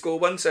almost did score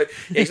one. So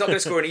he's not going to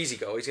score an easy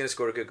goal. He's going to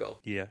score a good goal.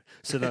 Yeah.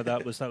 So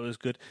that was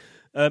good.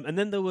 And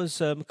then there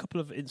was a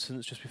couple of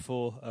incidents just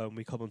before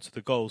we come on to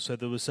the goal. So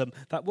there was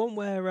that one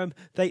where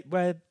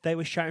they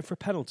were shouting for a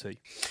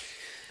penalty.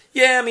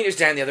 Yeah, I mean it was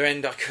down the other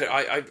end.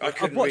 I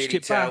couldn't watched really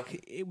it tell.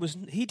 Back. It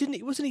wasn't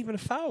even a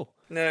foul.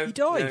 No, he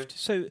dived. No.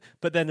 So,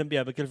 but then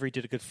McGillivray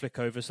did a good flick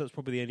over. So that's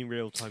probably the only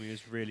real time he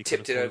was really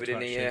tipped it over,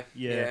 didn't he?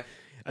 Yeah.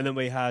 And then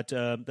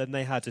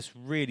they had this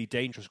really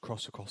dangerous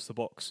cross across the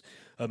box.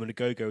 And a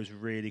go-go is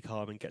really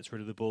calm and gets rid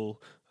of the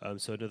ball.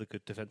 So another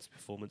good defensive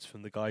performance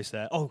from the guys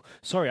there. Oh,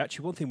 sorry,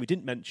 actually, one thing we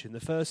didn't mention, the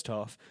first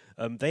half,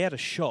 they had a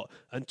shot,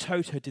 and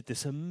Toto did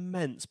this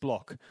immense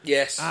block.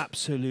 Yes.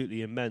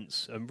 Absolutely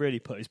immense, and really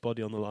put his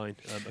body on the line.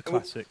 A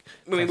classic.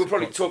 We'll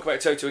probably talk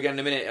about Toto again in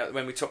a minute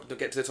when we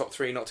get to the top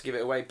three, not to give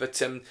it away,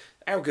 but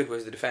how good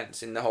was the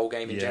defence in the whole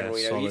game in general?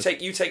 You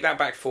take that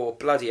back four,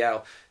 bloody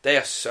hell, they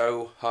are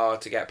so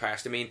hard to get past.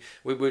 podcast. I mean,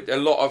 a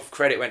lot of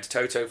credit went to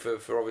Toto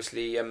for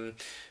obviously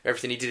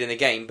everything he did in the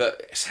game,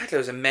 but Sadler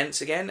was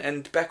immense again,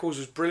 and Beckles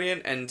was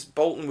brilliant, and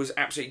Bolton was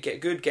absolutely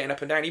good, getting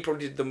up and down. He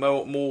probably did the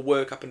more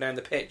work up and down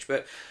the pitch,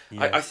 but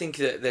I think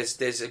that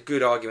there's a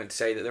good argument to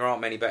say that there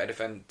aren't many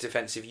better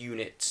defensive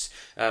units,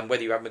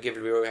 whether you have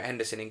McGillivray or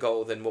Henderson in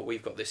goal, than what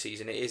we've got this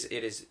season. It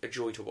is a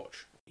joy to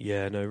watch.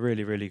 Yeah, no,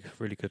 really, really,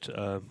 really good.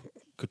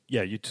 Good.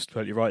 Yeah, you're just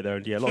totally right there,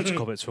 and yeah, lots of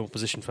comments from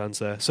opposition fans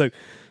there. So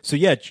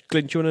yeah,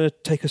 Glenn, do you want to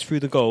take us through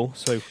the goal?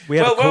 So we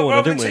had a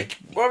corner, didn't we?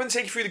 Rather than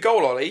take you through the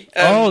goal, Ollie.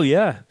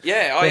 Yeah,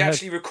 I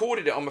actually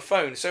recorded it on my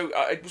phone. So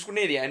it was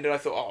near the end, and I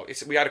thought,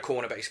 we had a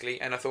corner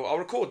basically, and I thought I'll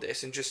record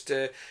this and just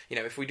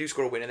if we do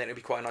score a winner, then it'll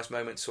be quite a nice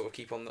moment to sort of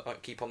keep on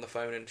the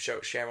phone and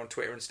share on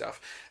Twitter and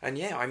stuff. And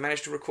yeah, I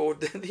managed to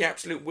record the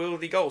absolute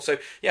worldly goal. So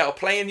yeah, I'll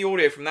play in the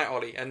audio from that,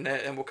 Ollie, and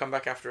we'll come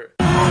back after it.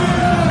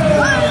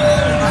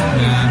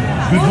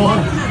 Good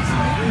one. No.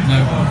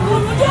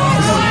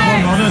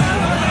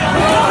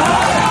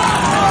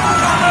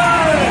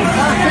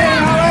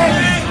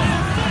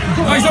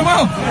 Oh, he's done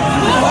well.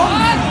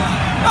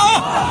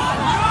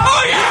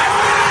 Oh, yes!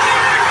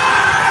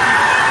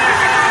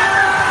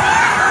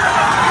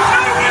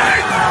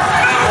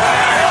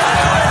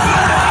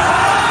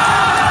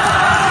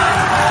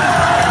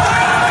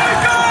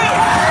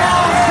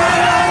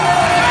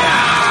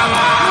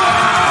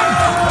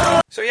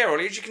 So yeah,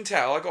 Ollie, as you can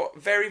tell, I got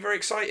very, very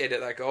excited at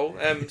that goal.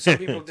 Some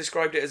people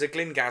described it as a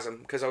glingasm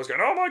because I was going,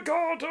 "Oh my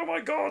god!"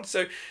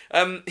 So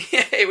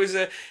yeah, it was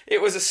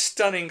a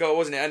stunning goal,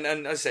 wasn't it?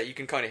 And as I say, you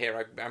can kind of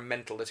hear how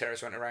mental the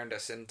terrace went around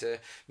us, and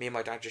me and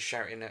my dad just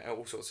shouting at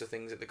all sorts of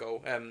things at the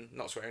goal.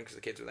 Not swearing because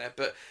the kids were there,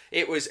 but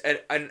it was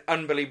an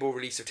unbelievable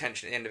release of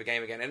tension at the end of the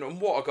game again. And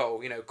what a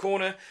goal!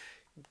 Corner.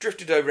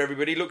 Drifted over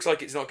everybody, looks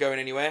like it's not going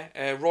anywhere.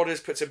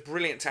 Rodders puts a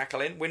brilliant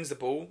tackle in, wins the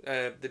ball.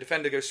 The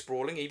defender goes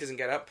sprawling, he doesn't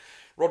get up.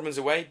 Rodman's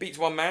away, beats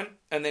one man,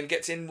 and then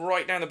gets in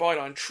right down the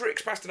byline,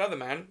 tricks past another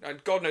man.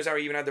 God knows how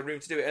he even had the room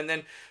to do it, and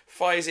then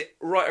fires it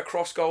right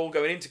across goal,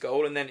 going into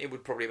goal, and then it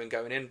would probably have been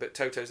going in, but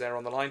Toto's there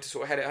on the line to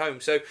sort of head it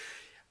home. So,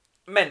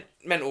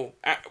 mental.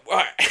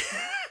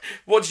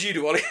 What did you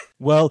do, Ollie?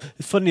 Well,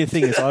 the funny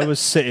thing is, I was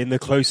sitting the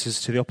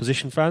closest to the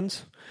opposition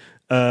fans.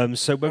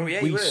 So when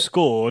we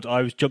scored,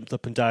 I was jumped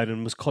up and down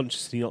and was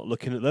consciously not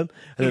looking at them.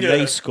 And then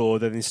they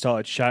scored, and they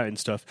started shouting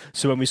stuff.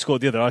 So when we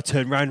scored the other, I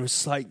turned around and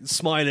was like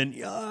smiling.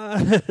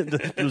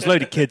 There was a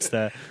load of kids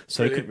there,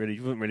 so I wouldn't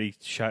really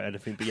shout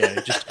anything.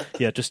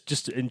 But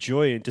just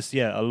enjoying,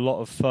 a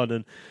lot of fun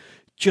and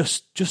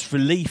just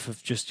relief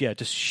of just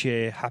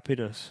sheer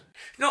happiness.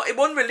 No, it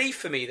wasn't relief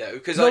for me though,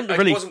 because I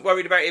wasn't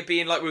worried about it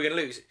being like we were going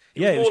to lose.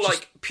 It was more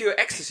like pure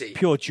ecstasy,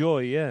 pure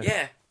joy. Yeah.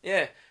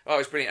 Oh,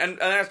 it's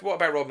brilliant. And what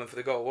about Rodman for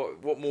the goal?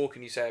 What more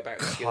can you say about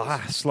the skills?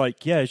 Class,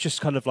 it's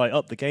just kind of like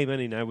up the game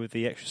any now with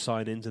the extra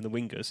sign-ins and the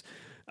wingers.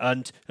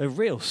 And a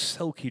real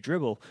silky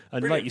dribble.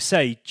 And brilliant. Like you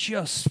say,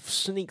 just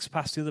sneaks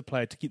past the other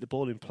player to keep the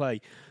ball in play.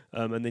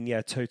 And then,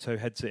 Toto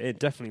heads it in.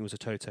 Definitely was a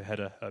Toto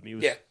header.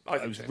 It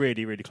was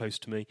really, really close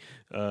to me,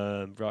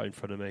 right in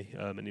front of me.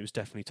 And it was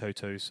definitely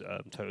Toto's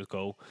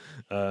goal.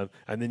 And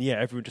then,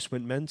 everyone just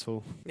went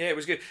mental. Yeah, it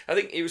was good. I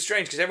think it was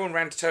strange because everyone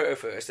ran to Toto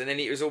first, and then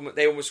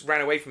they almost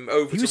ran away from him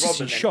over to Rodman. He was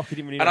in shock. He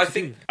didn't really know what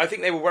to do. I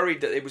think they were worried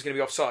that it was going to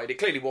be offside. It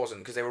clearly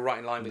wasn't because they were right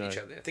in line with each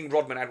other. I think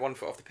Rodman had 1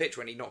 foot off the pitch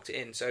when he knocked it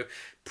in, so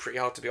pretty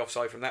hard to be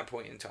offside from that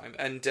point in time.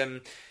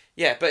 And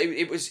but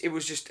it was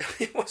just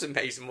it was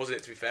amazing, wasn't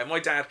it? To be fair, my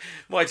dad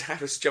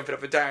was jumping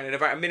up and down, and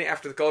about a minute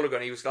after the goal had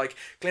gone, he was like,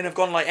 "Glenn, I've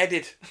gone like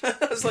Edded."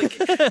 I was like,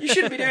 "You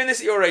shouldn't be doing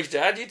this at your age,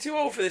 Dad. You're too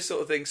old for this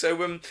sort of thing."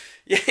 So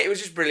it was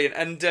just brilliant.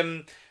 And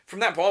from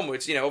that point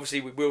onwards,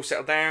 obviously we all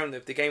settled down.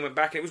 The game went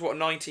back, and it was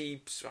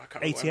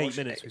 88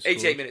 minutes.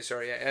 88 minutes,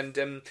 sorry. Yeah.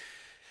 And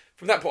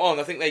from that point on,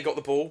 I think they got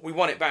the ball. We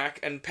won it back,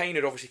 and Payne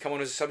had obviously come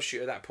on as a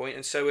substitute at that point,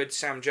 and so had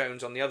Sam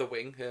Jones on the other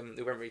wing, who we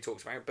haven't really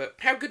talked about. But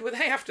how good were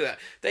they after that?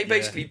 They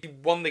basically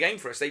won the game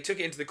for us. They took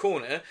it into the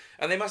corner,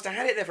 and they must have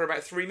had it there for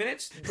about 3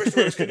 minutes.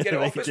 Bristol Rovers couldn't get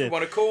it off us. We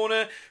won a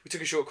corner. We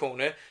took a short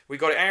corner. We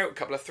got it out. A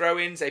couple of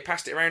throw-ins. They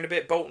passed it around a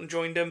bit. Bolton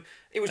joined them.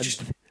 It was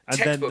just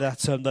textbook. And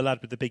then the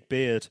lad with the big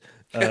beard,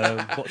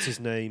 what's his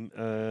name?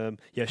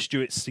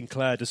 Stuart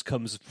Sinclair just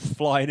comes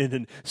flying in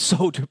and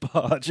assaults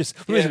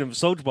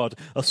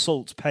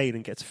Payne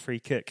and gets a free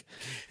kick.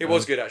 It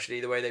was good actually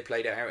the way they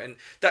played it out, and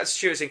that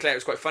Stuart Sinclair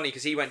was quite funny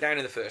because he went down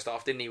in the first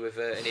half, didn't he, with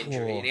an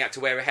injury, and he had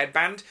to wear a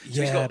headband.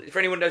 So he's got, for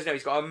anyone who doesn't know,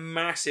 he's got a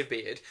massive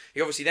beard.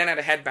 He obviously then had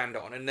a headband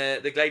on, and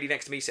the lady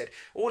next to me said,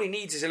 "All he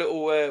needs is a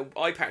little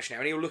eye patch now,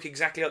 and he'll look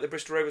exactly like the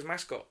Bristol Rovers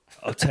mascot."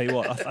 I'll tell you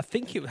what, I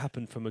think it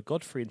happened from a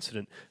Godfrey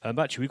incident.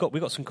 Actually, we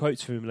got some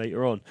quotes from him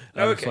later on.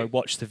 So I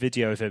watched the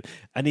video of him,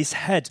 and his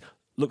head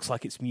looks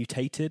like it's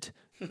mutated.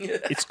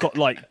 It's got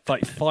like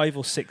 5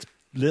 or 6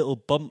 little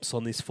bumps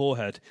on his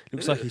forehead. It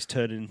looks like he's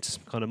turned into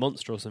some kind of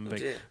monster or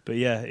something. Oh, but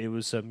it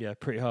was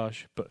pretty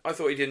harsh. But I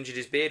thought he'd injured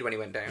his beard when he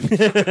went down.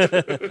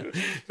 But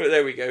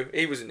there we go.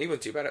 He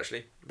wasn't too bad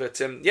actually. But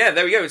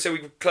there we go. So we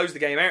closed the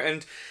game out,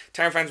 and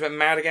Town fans went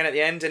mad again at the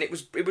end, and it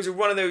was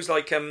one of those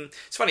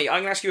it's funny. I'm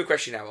going to ask you a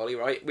question now, Ollie.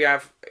 Right? We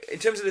have in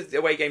terms of the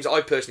away games that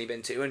I've personally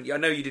been to, and I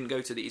know you didn't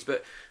go to these,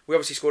 but we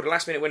obviously scored a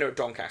last-minute winner at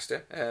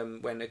Doncaster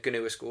when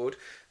Ganua scored.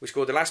 We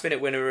scored the last-minute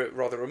winner at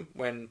Rotherham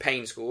when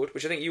Payne scored,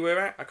 which I think you were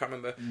at. I can't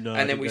remember. No,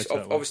 and then we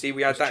obviously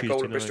we had that goal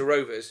Tuesday at Bristol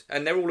Rovers,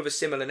 and they're all of a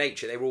similar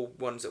nature. They were all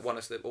ones that won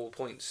us all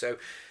points. So.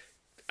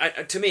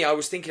 To me, I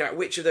was thinking about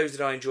which of those did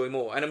I enjoy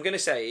more, and I'm going to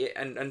say,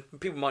 and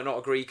people might not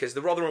agree because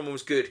the Rotherham one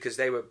was good because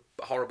they were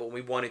horrible and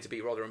we wanted to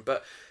beat Rotherham,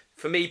 but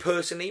for me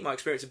personally, my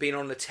experience of being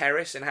on the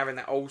terrace and having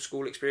that old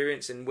school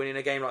experience and winning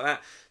a game like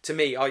that, to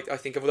me, I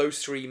think of those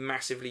three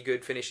massively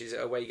good finishes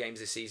at away games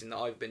this season that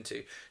I've been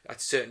to, I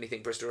certainly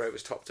think Bristol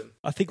Rovers topped them.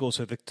 I think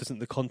also doesn't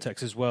the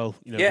context as well,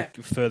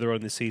 further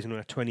on this season,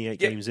 we're 28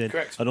 games in,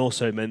 correct. and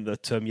also meant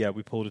that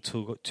we pulled a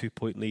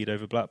 2-point lead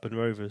over Blackburn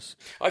Rovers.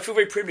 I feel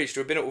very privileged to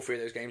have been at all three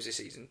of those games this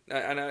season,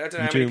 and I don't know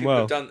how many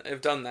people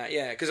have done that.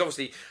 Yeah, because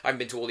obviously I haven't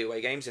been to all the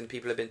away games, and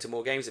people have been to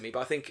more games than me.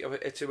 But I think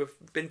to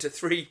have been to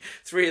three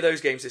of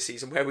those games this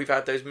season where we've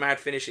had those mad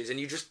finishes,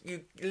 and you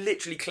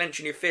literally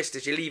clenching your fist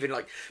as you're leaving,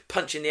 like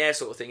punch in the air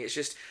sort of thing. It's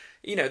just,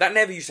 that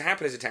never used to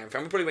happen as a Town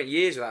fan. We probably went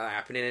years without that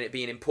happening and it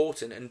being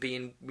important and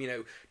being,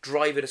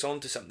 driving us on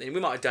to something. We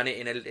might have done it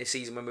in a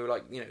season when we were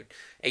like,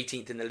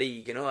 18th in the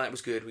league and that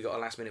was good. We got a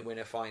last minute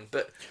winner, fine.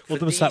 But there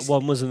was that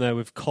one, wasn't there,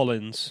 with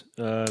Collins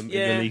in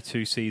the League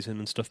 2 season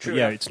and stuff. But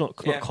it's not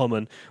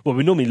common. Well,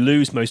 we normally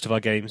lose most of our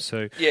games,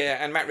 so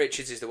and Matt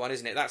Richards is the one,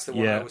 isn't it? That's the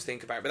one I always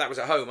think about. But that was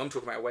at home. I'm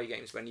talking about away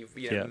games when you've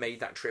made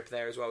that trip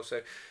there as well.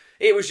 So.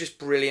 It was just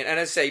brilliant. And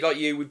as I say, like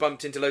you, we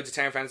bumped into loads of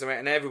Town fans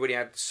and everybody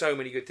had so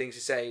many good things to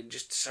say,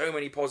 just so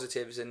many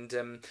positives. And,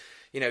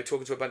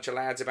 talking to a bunch of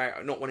lads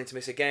about not wanting to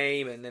miss a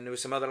game. And then there were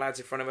some other lads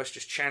in front of us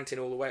just chanting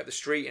all the way up the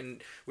street.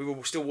 And we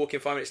were still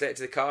walking 5 minutes later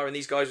to the car and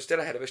these guys were still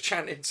ahead of us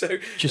chanting. So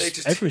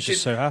everyone's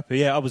just so happy.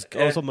 Yeah, I was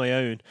on my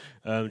own,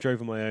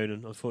 drove on my own,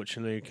 and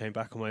unfortunately came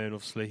back on my own,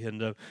 obviously.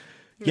 And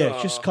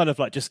just kind of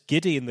like just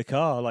giddy in the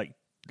car, like,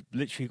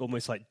 literally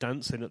almost like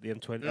dancing at the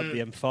M20, at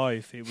the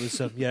M5. It was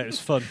it was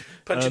fun.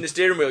 Punching the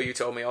steering wheel, you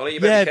told me, Ollie. You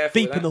better be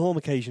careful with beeping that. the horn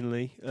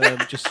occasionally,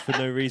 just for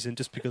no reason,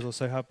 just because I was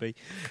so happy.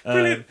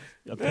 I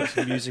put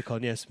some music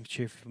on, some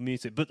cheerful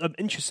music. But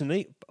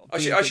interestingly, I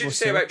should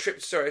say about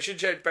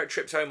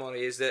trips home,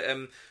 Ollie, is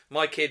that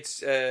my kids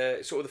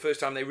sort of the first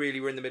time they really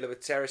were in the middle of a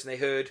terrace and they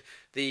heard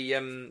the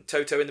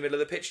Toto in the middle of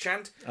the pitch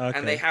chant,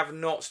 and they have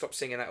not stopped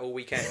singing that all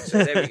weekend.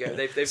 So there we go.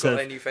 They've got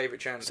their new favourite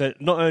chant. So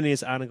not only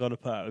is Anna going to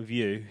put it with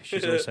you,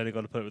 she's also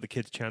going to put it with the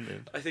kids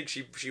chanting. I think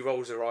she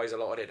rolls her eyes a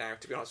lot at it now,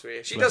 to be honest with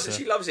you. She does it.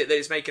 She loves it that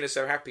it's making us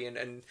so happy, and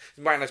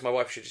as my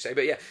wife should say,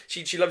 but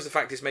she loves the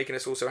fact it's making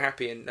us all so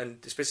happy, and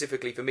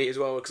specifically for me as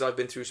well, because I've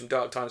been through some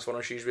dark times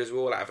following Shrewsbury as we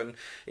all have, and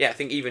I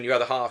think even your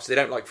other halves, they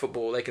don't like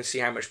football, they can see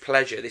how much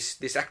pleasure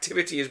this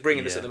activity is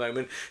bringing us at the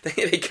moment.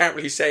 They can't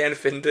really say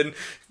anything, and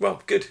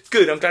good.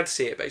 I'm glad to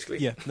see it, basically.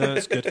 Yeah, no,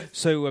 that's good.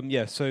 So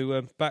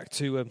back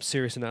to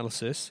serious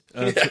analysis.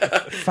 I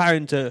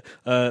found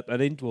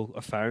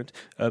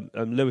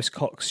Lewis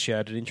Cox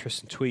shared an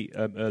interesting tweet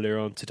earlier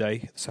on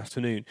today, this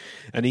afternoon,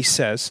 and he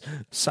says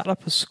Salah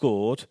has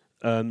scored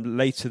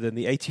later than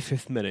the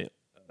 85th minute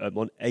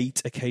on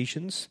 8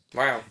 occasions.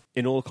 Wow!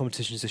 In all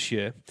competitions this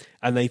year,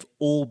 and they've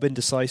all been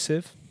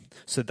decisive.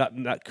 So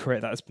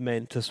that's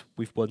meant us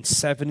we've won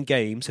 7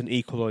 games and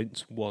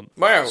equalised 1.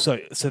 Wow! So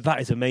that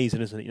is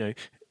amazing, isn't it?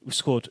 We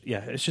scored.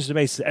 Yeah, it's just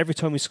amazing. Every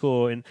time we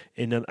score and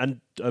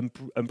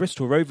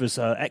Bristol Rovers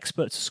are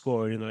experts at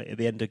scoring at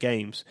the end of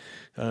games.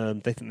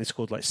 They think they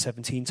scored like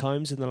 17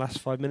 times in the last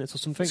 5 minutes or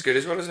something. It's good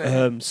as well, isn't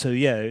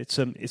it?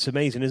 It's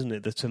amazing, isn't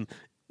it? That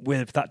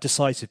we're that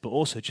decisive, but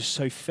also just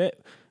so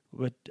fit.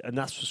 And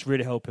that's what's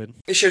really helping.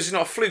 It shows it's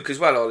not a fluke as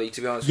well, Ollie,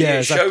 to be honest with you.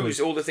 It shows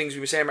all the things we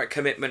were saying about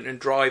commitment and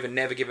drive and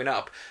never giving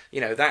up.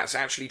 That's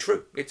actually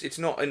true. It's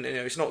not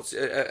it's not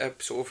a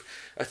sort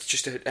of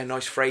just a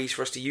nice phrase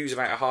for us to use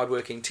about a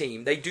hard-working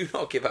team. They do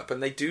not give up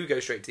and they do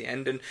go straight to the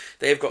end, and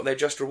they have got their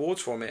just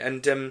rewards from it.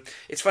 And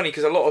it's funny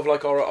because a lot of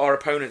like our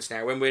opponents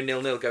now, when we're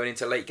 0-0 going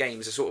into late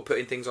games, are sort of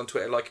putting things on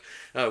Twitter like,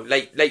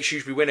 late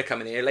Shrewsbury winner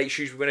coming here, late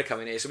Shrewsbury winner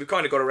coming here. So we've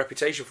kind of got a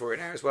reputation for it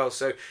now as well.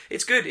 So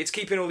it's good. It's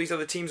keeping all these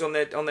other teams on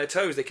their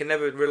toes. They can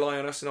never rely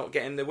on us not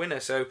getting the winner.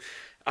 So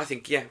I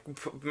think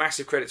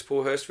massive credit to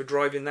Paul Hurst for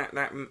driving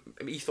that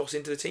ethos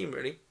into the team,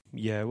 really.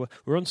 Yeah,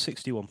 we're on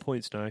 61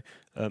 points now.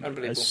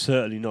 Unbelievable. It's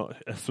certainly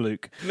not a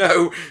fluke.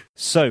 No.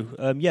 So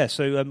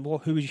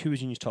who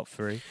was in your top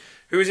 3?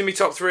 Who was in my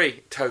top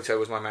 3? Toto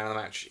was my man of the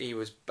match. He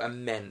was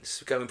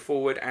immense, going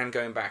forward and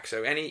going back.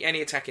 So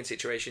any attacking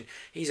situation,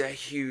 he's a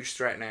huge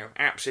threat now.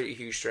 Absolutely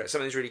huge threat.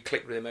 Something's really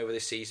clicked with him over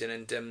this season,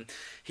 and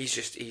he's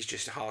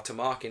just hard to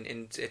mark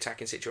in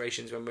attacking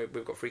situations when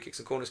we've got free kicks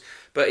and corners.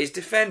 But his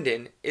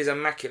defending is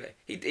immaculate.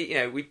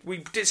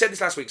 We said this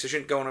last week, so I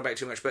shouldn't go on about it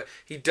too much. But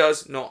he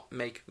does not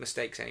make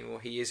mistakes anymore.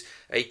 He is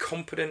a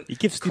competent, He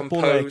gives the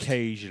ball away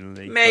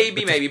occasionally.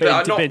 Maybe,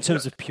 but not in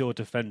terms of pure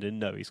defending.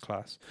 No, he's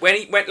class. When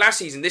he went last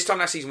season,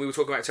 we were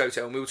talking about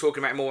Toto, and we were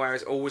talking about more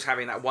as always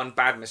having that one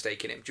bad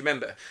mistake in him. Do you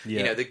remember? Yeah.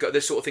 You know,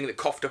 the sort of thing that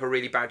coughed up a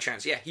really bad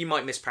chance. Yeah, he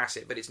might mispass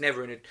it, but it's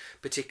never in a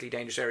particularly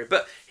dangerous area.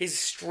 But his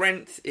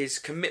strength, his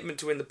commitment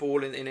to win the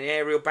ball in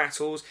aerial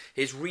battles,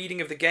 his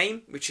reading of the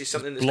game, which is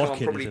something that's come on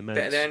probably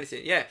better than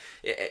anything. Yeah,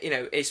 you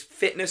know, his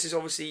fitness is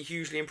obviously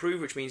hugely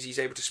improved, which means he's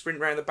able to sprint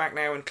around the back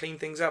now and clean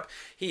things up.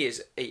 He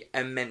is an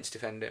immense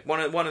defender, one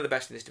of the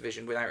best in this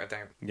division, without a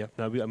doubt. Yeah,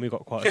 no, we've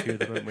got quite a few of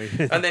them, haven't we?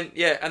 and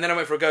then I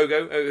went for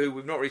Agogo, who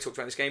we've not really talked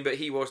about in this game, but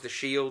he was the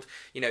shield.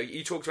 You know,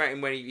 you talked about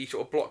him when he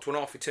sort of blocked one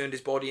off, he turned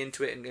his body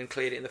into it and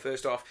cleared it in the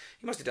first half.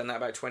 He must have done that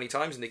about 20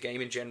 times in the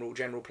game in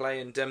general play,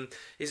 and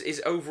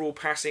his overall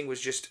passing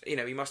was just, you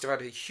know, he must have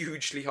had a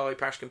hugely high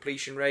pass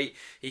completion rate.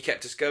 He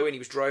kept us going, he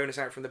was driving us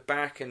out from the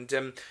back, and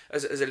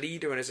as a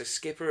leader and as a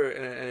skipper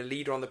and a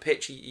leader on the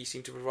pitch, he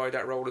seemed to provide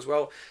that role as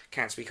well.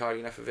 Can't speak highly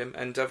enough of him,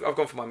 and I've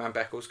gone for my man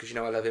Beckles because, you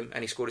know, I love him,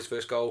 and he scored his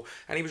first goal,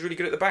 and he was really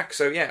good at the back.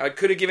 So yeah, I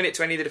could have given it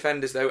to any of the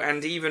defenders though,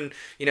 and even,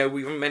 you know,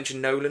 we haven't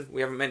mentioned Nolan,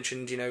 we haven't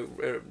mentioned, you know,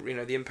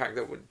 the impact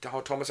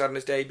that Thomas had in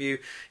his debut.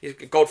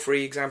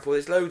 Godfrey example,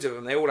 there's loads of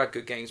them. They all had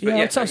good games. But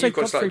I'd say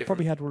Godfrey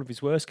probably had one of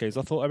his worst games.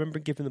 I remember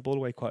giving the ball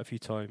away quite a few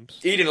times.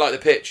 He didn't like the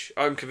pitch.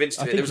 I'm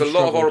convinced of it. There was a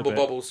lot of horrible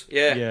bobbles.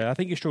 Yeah, I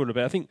think he struggled a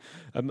bit. I think,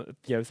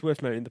 it's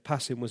worth noting the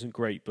passing wasn't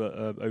great, but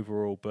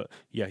overall. But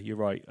yeah, you're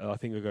right. I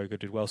think Agogo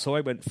did well. So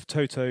I went for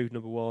Toto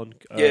number 1,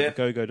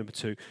 Agogo number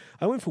 2.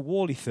 I went for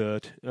Worley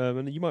third,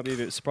 and you might be a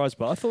bit surprised,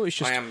 but I thought it's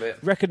just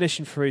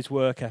recognition for his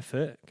work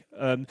ethic.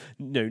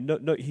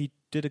 No, he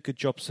did a good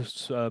job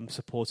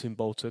supporting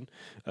Bolton,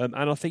 and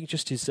I think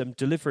just his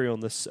delivery on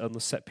the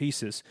set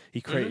pieces.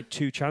 He created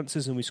 2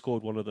 chances and we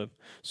scored one of them.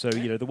 So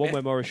you know, the one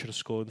where Morris should have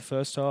scored in the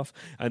first half,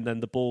 and then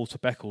the ball to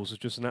Beckles was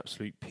just an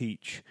absolute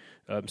peach.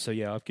 So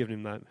yeah, I've given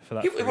him that for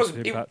that.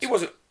 It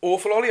wasn't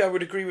awful, Ollie. I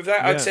would agree with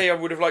that. Yeah. I'd say I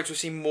would have liked to have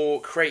seen more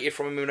creative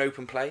from him in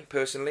open play,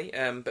 personally.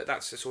 But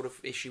that's a sort of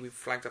issue we've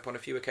flagged up on a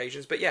few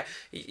occasions. But yeah,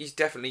 he's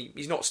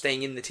not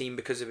staying in the team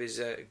because of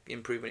his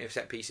improvement of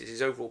set pieces.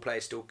 His overall play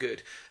is still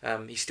good.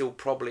 He's still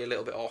probably a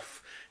little bit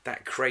off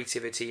that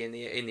creativity in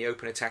the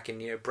open attacking,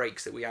 you know,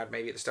 breaks that we had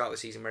maybe at the start of the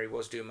season where he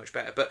was doing much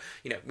better. But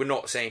you know, we're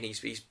not saying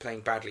he's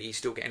playing badly. He's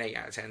still getting 8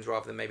 out of 10s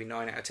rather than maybe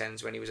 9 out of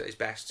 10s when he was at his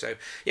best. So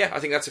yeah, I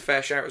think that's a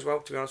fair shout as well,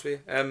 to be honest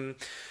with you.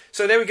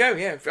 So there we go.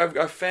 Yeah,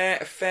 a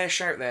fair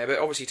shout there. But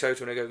obviously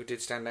Toto and Agogo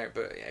did stand out,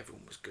 but yeah,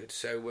 everyone was good.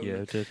 So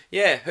it did.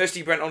 Yeah,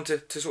 Hursty went on to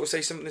sort of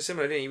say something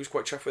similar, didn't he? He was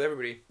quite chuffed with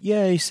everybody.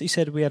 Yeah, he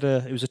said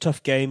it was a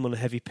tough game on a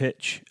heavy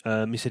pitch.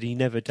 He said he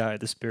never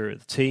doubted the spirit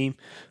of the team.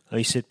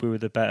 He said we were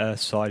the better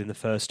side in the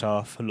first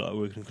half. We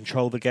were going to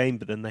control the game,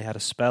 but then they had a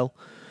spell.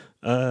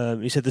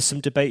 He said there's some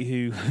debate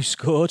who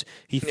scored.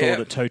 He thought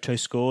that Toto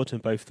scored,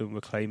 and both of them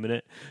were claiming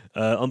it.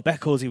 On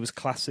Beckles, he was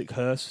classic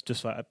Hurst.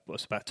 Just like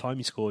it's about time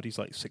he scored. He's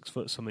like 6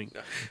 foot something.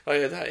 Oh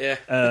yeah, that yeah.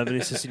 And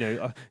he says,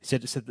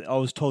 he said that I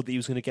was told that he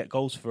was going to get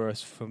goals for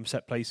us from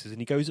set places, and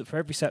he goes up for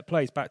every set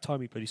play. It's about time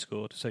he bloody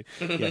scored. So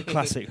yeah,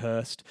 classic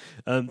Hurst.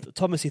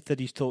 Thomas, he said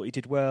he thought he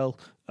did well.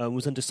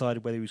 Was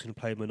undecided whether he was going to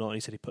play him or not. He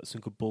said he put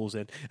some good balls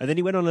in, and then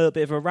he went on a little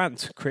bit of a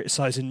rant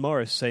criticising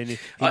Morris, saying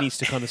he needs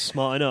to kind of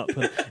smarten up,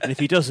 and if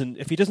he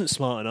doesn't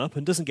smarten up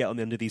and doesn't get on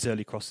the end of these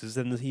early crosses,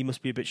 then he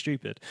must be a bit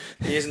stupid.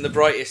 He isn't the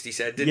brightest, he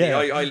said, didn't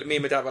he? Me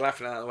and my dad were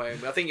laughing at that way.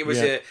 I think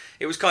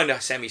it was kind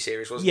of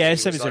semi-serious, wasn't it? Yeah,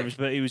 semi-serious,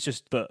 but he was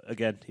just. But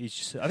again, he's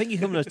just. I think he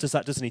sometimes does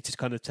that, doesn't he? To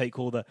kind of take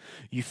all the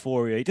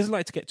euphoria. He doesn't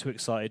like to get too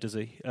excited, does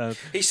he?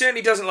 He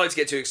certainly doesn't like to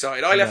get too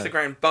excited. I left the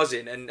ground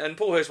buzzing, and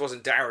Paul Hurst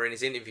wasn't dour in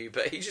his interview,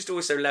 but he's just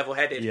always so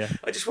level-headed. Yeah.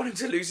 I just want him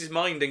to lose his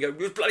mind and go, it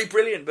was bloody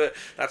brilliant, but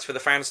that's for the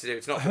fans to do.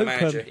 It's not for the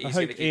manager. I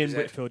hope Ian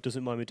Whitfield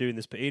doesn't mind me doing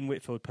this, but Ian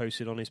Whitfield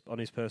posted on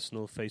his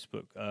personal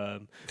Facebook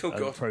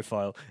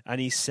profile, and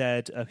he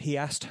said he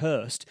asked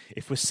Hurst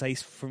if we're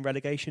safe from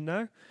relegation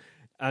now.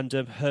 And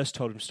Hurst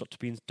told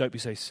him, don't be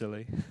so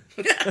silly.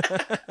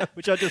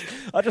 Which I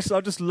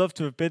just love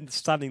to have been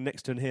standing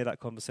next to and hear that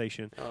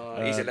conversation.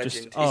 Oh, he's a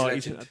legend.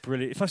 He's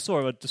brilliant. If I saw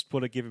him, I'd just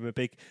want to give him a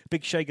big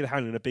shake of the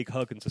hand and a big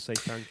hug and to say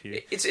thank you.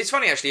 It's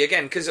funny actually,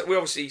 again, because we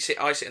obviously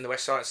I sit in the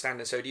west side stand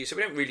and so do you, so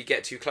we don't really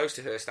get too close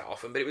to Hurst that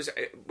often. But it was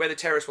where the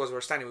terrace was where we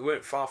were standing, we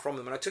weren't far from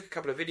them. And I took a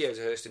couple of videos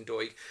of Hurst and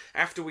Doig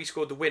after we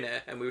scored the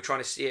winner and we were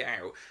trying to see it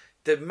out.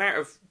 The amount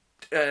of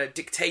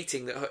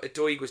dictating that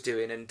Doig was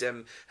doing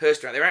and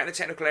Hurst around. They were out in the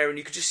technical area and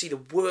you could just see the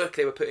work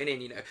they were putting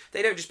in. You know,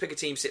 they don't just pick a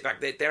team, sit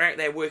back. They're out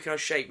there working on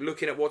shape,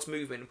 looking at what's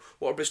moving,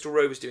 what are Bristol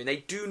Rovers doing. They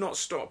do not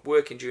stop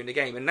working during the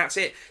game, and that's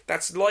it.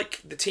 That's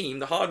like the team.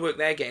 The hard work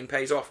they're getting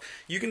pays off.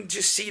 You can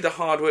just see the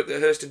hard work that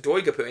Hurst and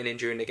Doig are putting in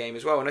during the game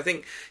as well. And I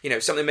think, you know,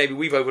 something maybe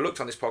we've overlooked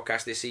on this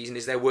podcast this season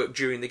is their work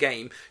during the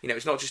game. You know,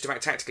 it's not just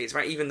about tactically, it's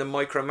about even the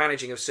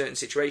micromanaging of certain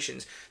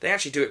situations. They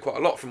actually do it quite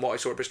a lot from what I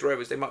saw at Bristol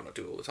Rovers. They might not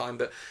do it all the time,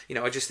 but, you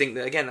know, I just think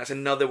that, again, that's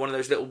another one of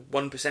those little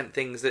 1%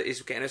 things that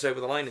is getting us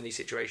over the line in these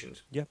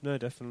situations. Yeah, no,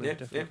 definitely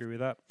agree with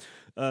that.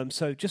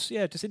 So just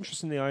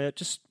interestingly, I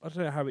don't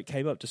know how it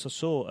came up. I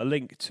saw a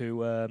link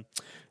to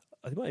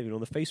I might even on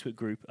the Facebook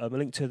group, a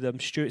link to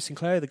Stuart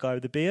Sinclair, the guy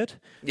with the beard.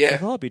 Yeah. I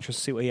thought I'd be interested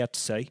to see what he had to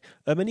say.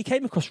 And he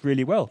came across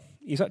really well.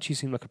 He's actually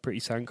seemed like a pretty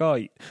sound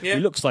guy. Yeah.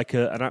 He looks like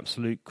an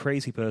absolute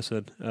crazy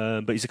person,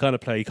 but he's the kind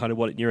of player you kind of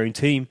want in your own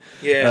team.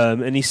 Yeah.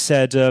 And he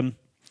said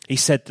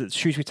that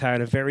Shrewsbury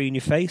Town are very in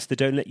your face. They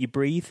don't let you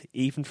breathe,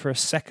 even for a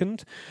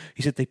second.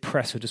 He said they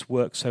press or just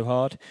work so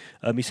hard.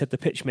 He said the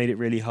pitch made it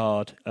really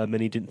hard, and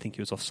he didn't think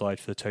he was offside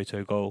for the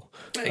Toto goal.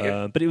 There you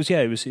go. But it was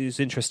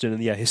interesting,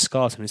 and his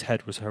scars on his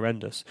head was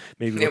horrendous.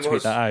 Maybe we'll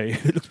tweet that out.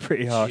 It looked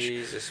pretty harsh.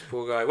 Jesus,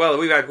 poor guy. Well,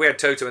 we had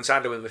Toto and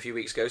Sadler with him a few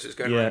weeks ago, so it's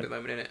going around at the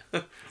moment, isn't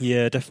it?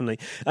 Yeah, definitely.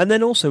 And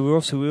then also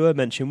we were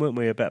mentioning, weren't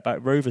we,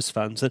 about Rovers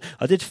fans? And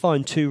I did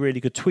find 2 really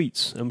good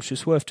tweets, which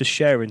is worth just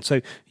sharing. So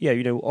yeah,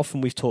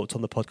 often we've talked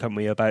on the podcast, haven't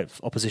we, about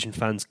opposition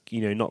fans,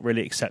 not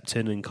really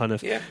accepting and kind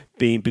of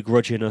being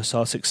begrudging us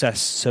our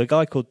success. So a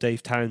guy called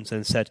Dave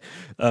Townsend said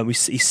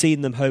he's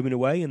seen them home and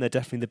away, and they're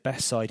definitely the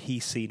best side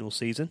he's seen all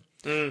season.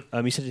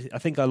 He said, I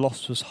think our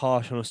loss was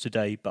harsh on us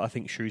today, but I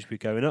think Shrewsbury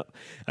going up.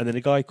 And then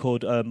a guy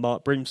called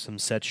Mark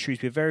Brimson said,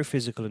 Shrewsbury are very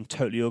physical and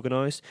totally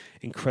organised.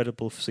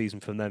 Incredible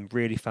season from them.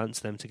 Really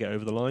fancy them to get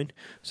over the line.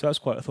 So I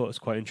thought it was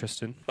quite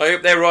interesting. I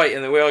hope they're right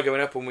and that we are going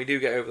up when we do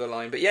get over the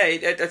line. But yeah,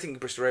 I think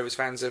Bristol Rovers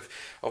fans have,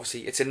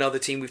 obviously, it's another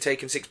team we've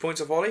taken 6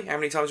 points off, Ollie. How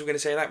many times are we going to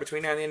say that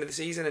between now and the end of the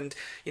season? And,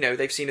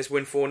 they've seen us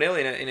win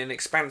 4-0 in an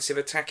expansive,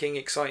 attacking,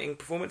 exciting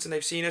performance, and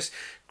they've seen us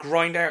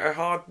grind out a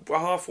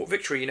hard-fought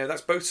victory.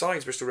 That's both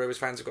sides Bristol Rovers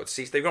fans have got to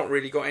see. So they've not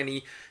really got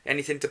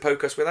anything to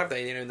poke us with, have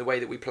they? In the way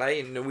that we play,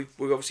 and we've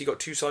obviously got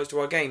 2 sides to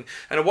our game.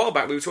 And a while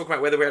back we were talking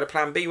about whether we had a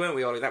plan B, weren't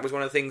we, Ollie? That was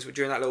one of the things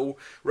during that little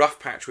rough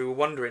patch we were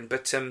wondering.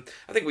 But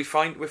I think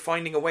we're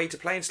finding a way to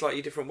play in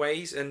slightly different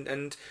ways,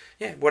 and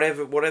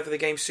whatever the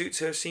game suits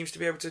her seems to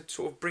be able to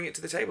sort of bring it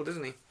to the table,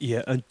 doesn't he?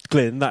 Yeah, and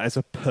Glyn, that is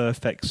a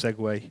perfect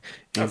segue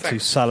into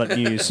Salop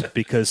news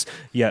because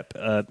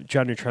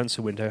January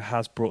transfer window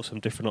has brought some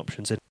different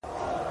options in.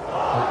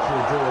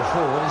 Hopefully draw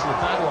forward isn't a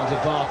bad one to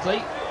Barkley.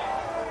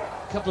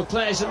 A couple of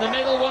players in the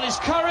middle, one is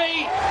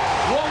Curry,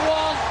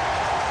 1-1.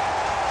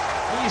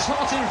 He's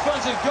hot in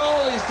front of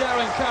goal, is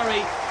Darren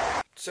Curry.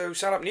 So,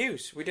 Salop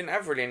news. We didn't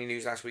have really any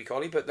news last week,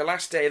 Ollie, but the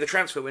last day of the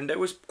transfer window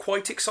was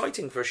quite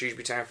exciting for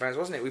Shrewsbury Town fans,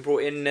 wasn't it? We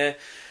brought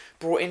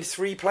in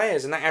 3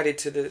 players, and that added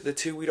to the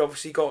 2 we'd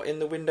obviously got in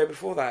the window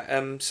before that.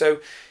 I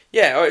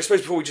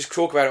suppose before we just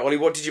talk about it, Ollie,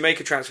 what did you make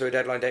of transfer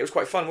deadline day? It was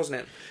quite fun, wasn't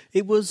it?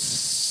 It was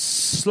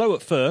slow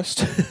at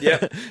first,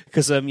 yeah,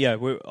 because I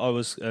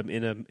was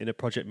in a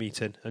project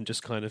meeting and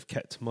just kind of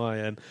kept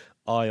my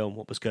eye on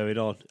what was going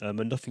on, and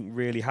nothing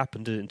really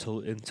happened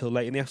until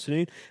late in the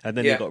afternoon, and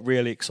then it got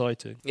really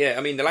exciting. Yeah,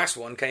 I mean the last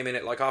one came in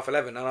at like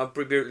 11:30, and I'll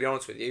be brutally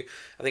honest with you,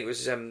 I think it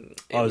was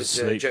I was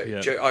asleep.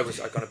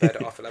 I got to bed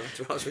at 11:30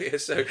 to be honest with you,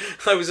 so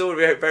I was all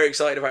very, very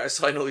excited about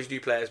signing all these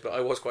new players, but I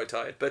was quite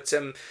tired. But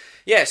so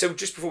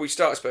just before we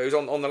start, I suppose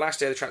on the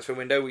last day of the transfer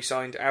window, we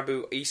signed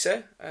Abu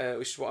Issa,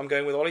 which is what I'm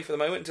going with, Ollie, for the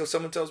moment until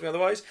someone tells me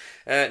otherwise.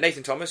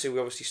 Nathan Thomas, who we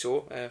obviously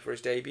saw for his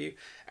debut,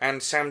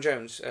 and Sam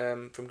Jones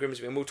from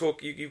Grimsby. And we'll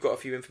talk. You've got a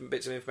few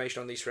bits of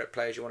information on these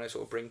players you want to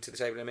sort of bring to the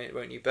table in a minute,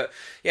 won't you? But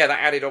yeah, that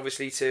added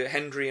obviously to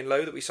Hendry and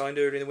Lowe that we signed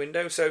earlier in the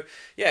window. So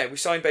yeah, we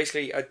signed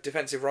basically a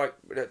defensive right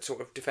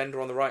sort of defender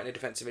on the right and a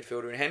defensive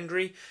midfielder in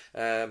Hendry.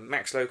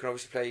 Max Lowe can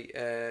obviously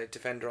play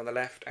defender on the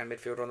left and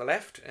midfielder on the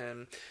left.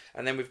 And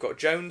then we've got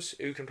Jones,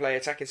 who can play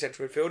attacking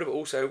central midfielder, but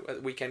also at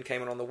the weekend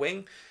came on the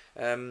wing.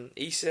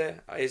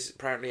 Issa is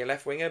apparently a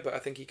left winger, but I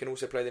think he can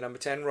also play the number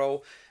 10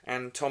 role.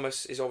 And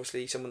Thomas is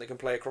obviously someone that can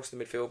play across the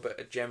midfield,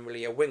 but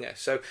generally a winger.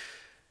 So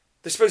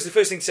I suppose the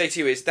first thing to say to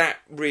you is that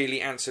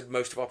really answered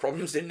most of our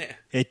problems, didn't it?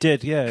 It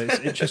did, yeah. It's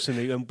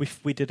interestingly,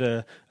 we did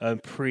a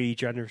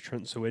pre-January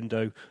transfer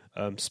window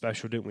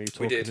special, didn't we?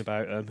 Talking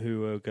about who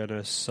we were going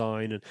to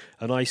sign,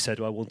 and I said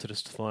I wanted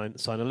us to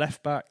sign a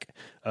left back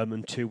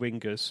and 2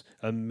 wingers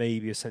and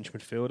maybe a central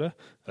midfielder,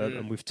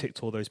 and we've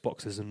ticked all those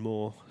boxes and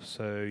more.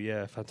 So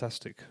yeah,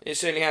 fantastic. It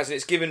certainly has, and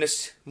it's given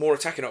us more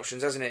attacking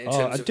options, hasn't it? In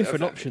terms and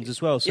different options as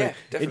well. So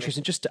definitely.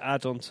 Interesting. Just to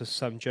add on to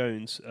Sam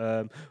Jones.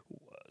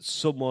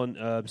 Someone,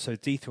 so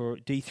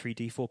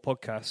D3D4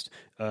 podcast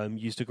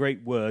used a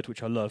great word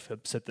which I love.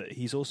 Said that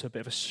he's also a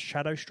bit of a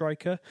shadow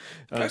striker.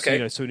 So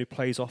someone who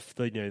plays off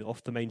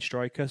the main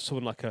striker,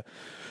 someone like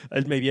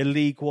maybe a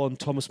League One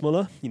Thomas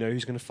Muller.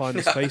 Who's going to find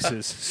the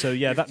spaces. So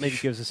yeah, that maybe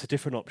gives us a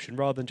different option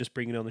rather than just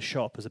bringing on the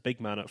shop as a big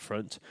man up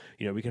front.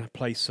 We can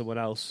place someone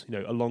else,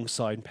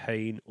 alongside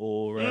Payne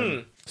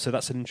or. So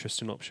that's an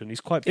interesting option. He's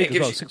quite big as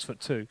well,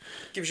 6'2".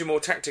 Gives you more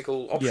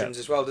tactical options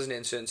as well, doesn't it,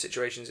 in certain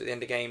situations at the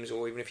end of games,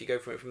 or even if you go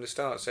from it from the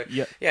start. So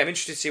yeah, I'm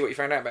interested to see what you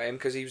found out about him,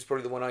 because he was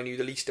probably the one I knew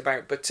the least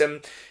about. But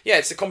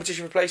it's the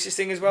competition for places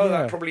thing as well.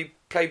 Yeah. That probably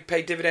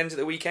paid dividends at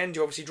the weekend.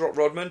 You obviously drop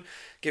Rodman,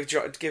 give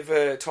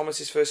Thomas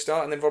his first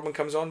start, and then Rodman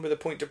comes on with a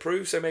point to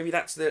prove. So maybe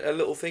that's a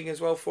little thing as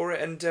well for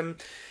it. And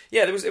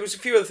there was a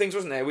few other things,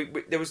 wasn't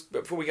there? There was,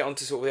 before we get on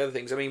to sort of the other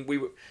things. I mean,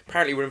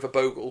 apparently we're in for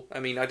Bogle. I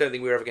mean, I don't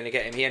think we were ever going to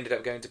get him. He ended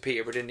up going to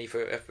Peterborough, didn't he,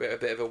 for a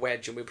bit of a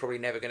wedge, and we're probably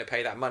never going to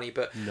pay that money.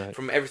 But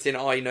from everything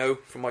I know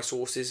from my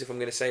sources, if I'm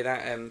going to say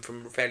that,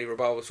 from fairly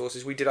reliable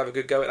sources, we did have a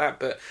good go at that,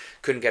 but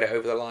couldn't get it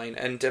over the line.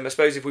 And I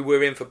suppose if we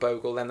were in for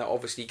Bogle, then that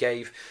obviously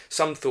gave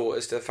some thought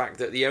as to the fact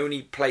that the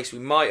only place we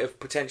might have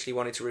potentially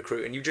wanted to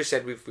recruit, and you just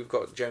said we've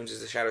got Jones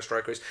as the shadow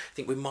striker, I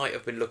think we might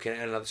have been looking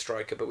at another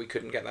striker, but we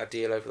couldn't get that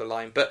deal over the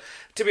line. But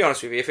to be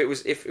honest with you,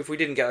 if we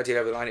didn't get that deal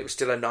over the line, it was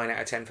still a 9 out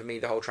of 10 for me,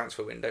 the whole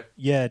transfer window.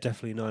 Yeah,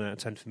 definitely 9 out of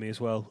 10 for me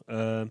as well.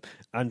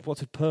 And what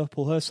did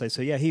Paul Hurst say?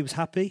 So yeah, he was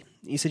happy.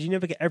 He said you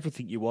never get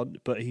everything you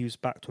want, but he was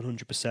backed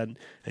 100% and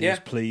he was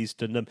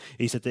pleased. And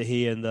he said that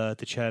he and the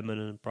chairman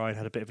and Brian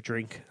had a bit of a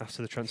drink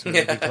after the transfer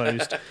had been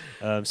closed.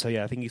 So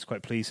yeah, I think he's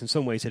quite pleased. In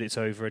some ways, that it's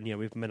over, and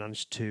we've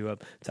managed to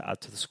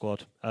add to the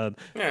squad. And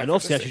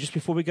obviously, actually, just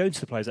before we go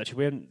into the players,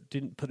 actually, we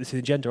didn't put this in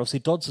the agenda. Obviously,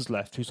 Dodds has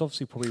left, who's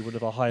obviously probably one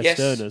of our highest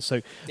earners. So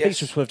I think it's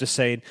just worth just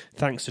saying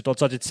thanks to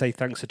Dodds. I did say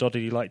thanks to Dodd,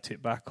 and he liked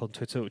it back on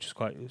Twitter, which was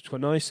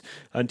quite nice.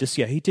 And just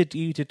he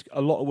did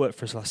a lot of work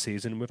for us last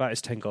season. Without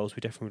his 10 goals,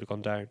 we definitely would have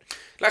gone down.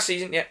 Last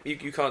season,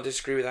 you can't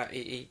disagree with that.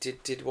 He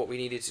did what we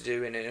needed to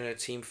do in a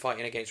team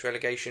fighting against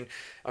relegation.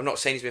 I'm not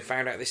saying he's been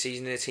found out this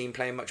season in a team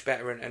playing much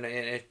better and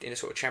in a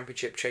sort of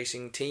championship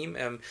chasing team.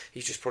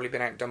 He's just probably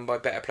been outdone by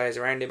better players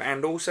around him,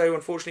 and also,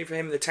 unfortunately for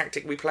him, the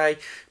tactic we play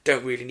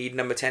don't really need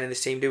number 10 in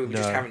this team, do we? We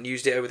just haven't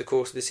used it over the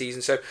course of the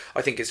season. So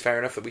I think it's fair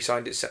enough that we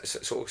signed it,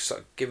 sort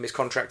of give him his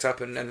contract up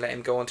and let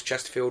him go on to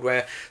Chesterfield,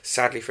 where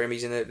sadly for him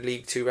he's in a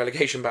League 2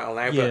 relegation battle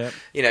now. But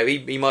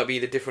he might be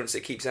the difference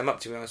that keeps them up,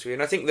 to be honest with you.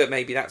 And I think that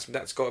maybe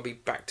that's got to be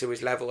back to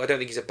his level. I don't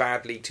think he's a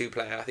bad League 2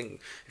 player. I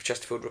think if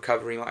Chesterfield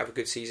recover, he might have a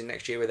good season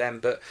next year with them.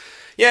 But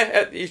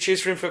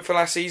cheers for him for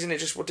last season. It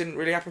just didn't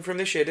really happen for him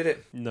this year, did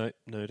it? No,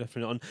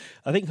 definitely not.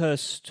 I think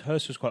Hurst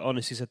was quite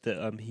honest. He said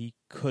that he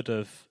could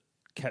have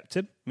kept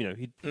him.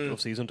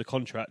 Obviously he's under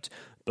contract,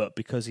 but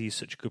because he's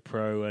such a good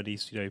pro and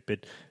he's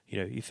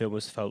he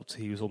almost felt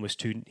he was almost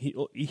too.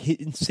 He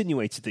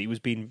insinuated that he was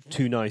being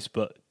too nice,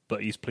 but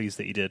he's pleased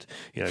that he did,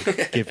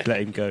 let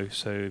him go.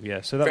 So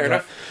that Fair was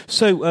enough. that.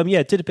 So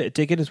did a bit of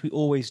digging as we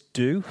always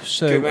do.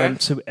 So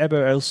so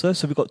Ebo Elsa.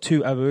 So we've got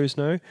 2 Abos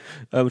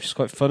now, which is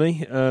quite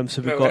funny.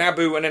 So we've got an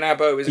Abu and an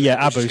Abo, isn't it?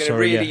 Yeah, Which Abu. is going to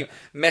really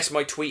mess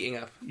my tweeting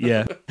up.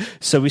 Yeah.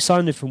 So we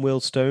signed him from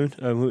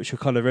Wealdstone, which are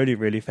kind of only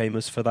really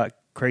famous for that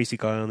crazy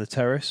guy on the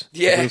terrace.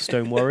 Yeah. The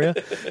Wealdstone Warrior.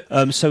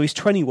 So he's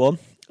 21.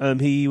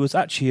 He was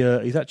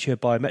actually he's actually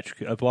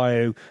a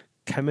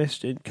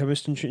biochemist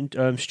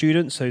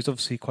student, so he's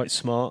obviously quite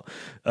smart.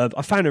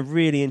 I found a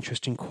really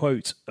interesting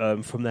quote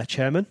from their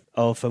chairman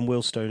of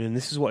Wealdstone, and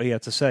this is what he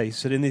had to say. He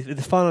said, in the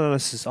final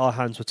analysis, our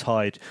hands were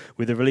tied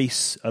with the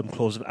release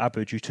clause of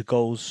Abu due to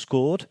goals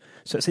scored.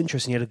 So it's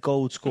interesting, he had a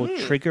goal scored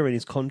trigger in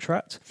his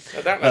contract.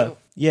 At that level.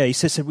 Yeah, he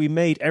said we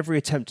made every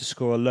attempt to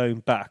score a loan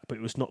back, but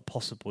it was not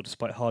possible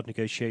despite hard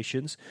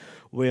negotiations.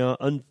 We are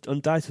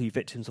undoubtedly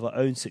victims of our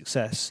own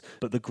success,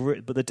 but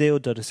the deal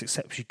done is an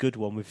exceptionally good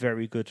one with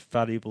very good,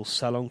 valuable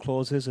sell-on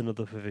clauses and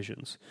other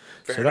provisions.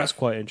 Fair so enough. That's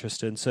quite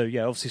interesting. So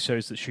obviously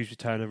shows that Shrewsbury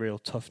Town are real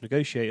tough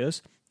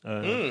negotiators.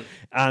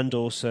 And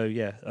also,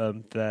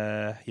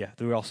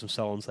 there are some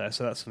sell-ons there,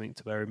 so that's something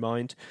to bear in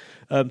mind.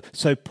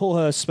 So Paul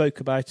Hurst spoke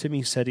about him.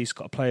 He said he's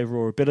got a player of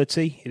raw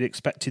ability. He'd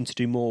expect him to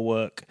do more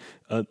work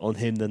on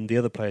him than the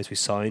other players we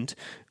signed.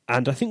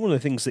 And I think one of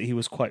the things that he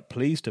was quite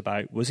pleased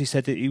about was he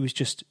said that he was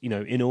just,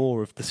 in awe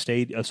of the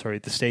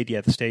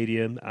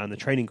stadium and the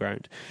training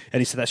ground.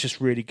 And he said that's just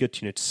really good,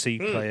 to see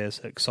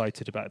players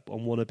excited about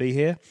and want to be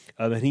here.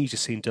 And he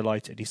just seemed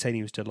delighted. He's saying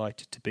he was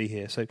delighted to be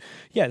here. So,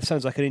 it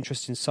sounds like an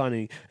interesting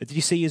signing. Did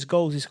you see his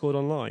goals he scored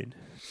online?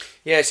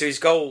 Yeah, so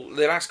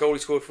the last goal he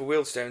scored for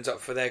Wealdstone's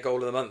up for their goal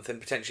of the month and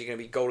potentially going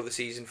to be goal of the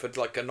season for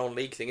like a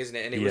non-league thing, isn't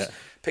it? And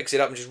picks it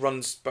up and just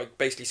runs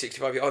basically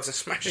 65 yards and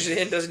smashes it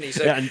in, doesn't he?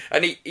 So,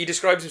 and he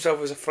describes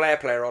himself as a flair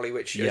player, Ollie,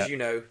 which, as you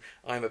know,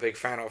 I'm a big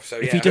fan of. So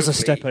if he does a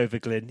step over,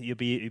 Glyn, he'd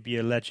be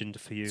a legend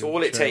for you. That's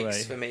all it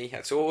takes for me.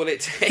 That's all it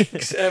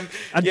takes. And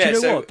do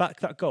you know what?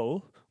 That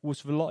goal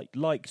was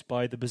liked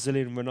by the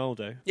Brazilian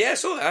Ronaldo. Yeah, I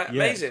saw that.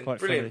 Amazing.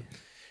 Brilliant. Funny.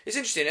 It's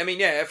interesting. I mean,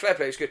 fair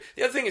play is good.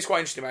 The other thing that's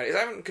quite interesting about it is I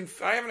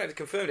haven't had it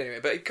confirmed anyway,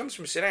 but it comes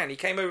from Sudan. He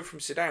came over from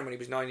Sudan when he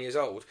was 9 years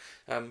old,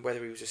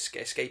 whether he was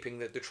escaping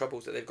the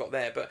troubles that they've got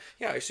there. But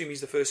I assume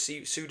he's the first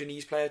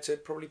Sudanese player to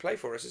probably play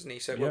for us, isn't he?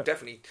 So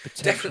definitely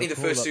the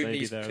first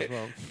Sudanese player.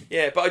 Well.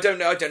 Yeah, but I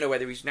don't know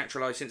whether he's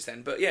naturalised since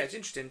then. But it's an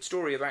interesting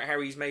story about how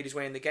he's made his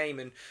way in the game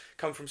and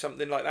come from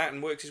something like that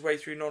and worked his way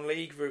through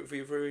non-league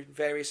through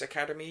various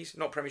academies,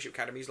 not Premiership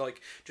academies,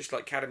 just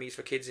like academies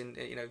for kids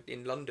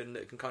in London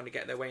that can kind of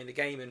get their way in the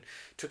game, and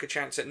took a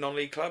chance at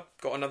non-league club,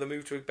 got another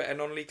move to a better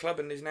non-league club,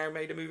 and has now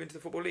made a move into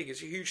the Football League.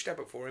 It's a huge step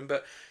up for him,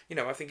 but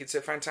I think it's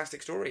a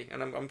fantastic story,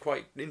 and I'm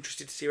quite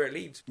interested to see where it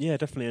leads. Yeah,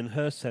 definitely. And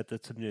Hurst said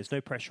that there's no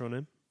pressure on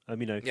him.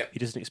 He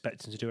doesn't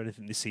expect him to do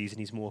anything this season.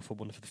 He's more for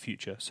one for the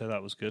future, so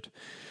that was good.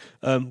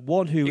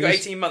 One who he got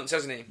 18 months,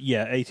 hasn't he?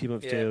 Yeah,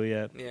 18-month deal.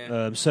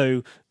 Yeah.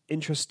 So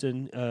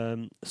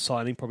interesting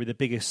signing, probably the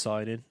biggest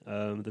signing,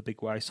 the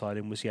big way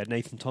signing was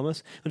Nathan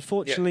Thomas.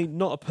 Unfortunately,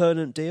 not a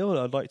permanent deal.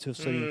 I'd like to have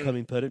seen him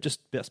coming permanent.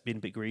 Just that's been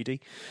a bit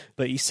greedy.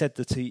 But he said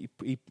that he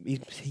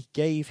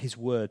gave his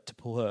word to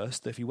Paul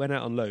Hurst that if he went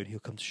out on loan, he'll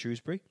come to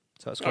Shrewsbury.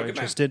 So that's quite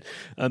interesting.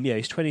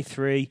 He's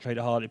 23, played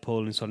at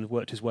Hartlepool and sort of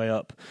worked his way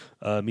up.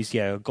 He's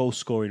a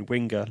goal-scoring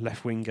winger,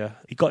 left winger.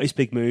 He got his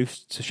big move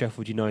to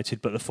Sheffield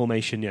United, but the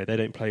formation, they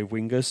don't play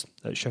wingers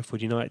at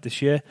Sheffield United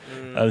this year.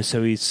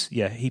 So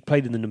he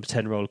played in the number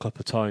 10 role a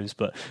couple of times,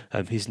 but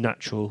his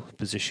natural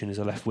position is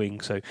a left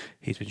wing, so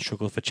he's been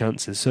struggling for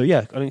chances. So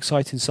an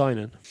exciting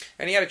signing.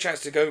 And he had a chance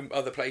to go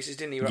other places,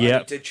 didn't he? Right?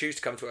 He did choose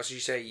to come to us, as you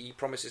say. He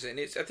promises it. And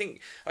I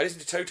think I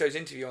listened to Toto's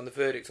interview on the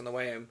Verdict on the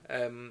way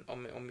home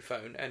on my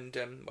phone, and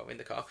in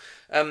the car.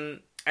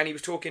 And he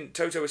was talking,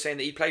 Toto was saying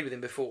that he played with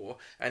him before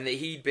and that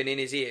he'd been in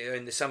his ear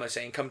in the summer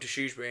saying, come to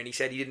Shrewsbury, and he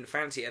said he didn't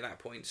fancy it at that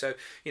point. So,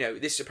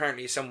 this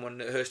apparently is someone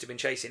that Hurst had been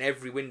chasing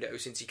every window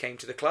since he came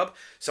to the club,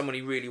 someone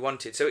he really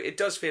wanted. So it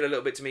does feel a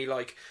little bit to me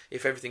like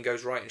if everything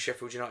goes right and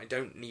Sheffield United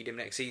don't need him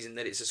next season,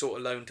 that it's a sort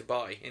of loan to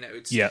buy.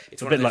 It's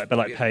a bit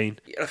like Payne.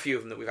 A few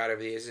of them that we've had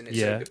over the years, isn't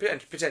it? So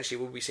potentially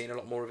we'll be seeing a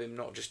lot more of him,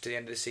 not just to the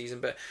end of the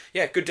season. But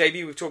good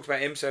debut. We've talked about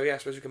him, so I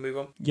suppose we can move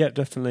on. Yeah,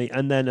 definitely.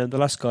 And then the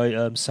last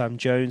guy, Sam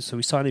Jones. So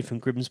we signed him from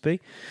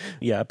Grimsby.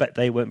 Yeah, I bet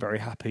they weren't very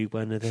happy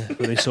when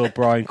they saw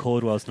Brian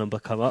Caldwell's number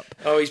come up.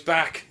 Oh, he's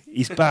back.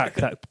 He's back,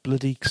 that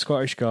bloody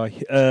Scottish guy.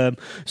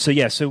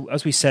 So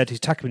as we said, his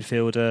attacking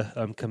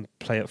midfielder can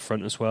play up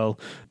front as well.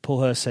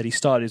 Paul Hurst said he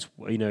started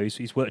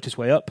he's worked his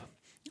way up.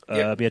 He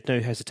had no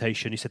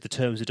hesitation. He said the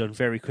terms are done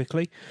very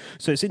quickly.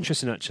 So it's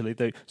interesting, actually,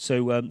 though.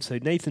 So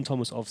Nathan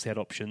Thomas obviously had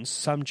options.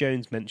 Sam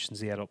Jones mentions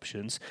he had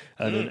options.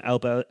 And then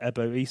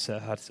Ebo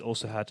Issa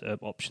also had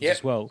options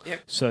as well.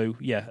 Yep. So,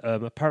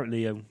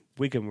 apparently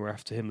Wigan were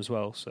after him as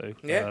well. So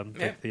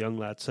the young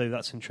lad. So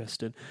that's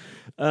interesting.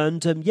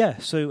 And,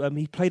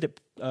 he played at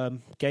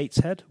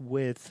Gateshead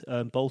with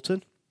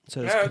Bolton.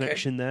 So there's a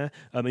connection there.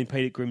 He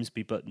played at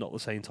Grimsby, but not at the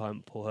same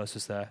time Paul Hurst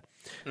was there.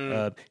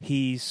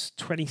 He's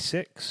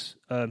 26.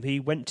 He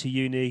went to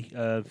uni,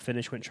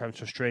 went travelling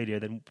to Australia,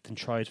 then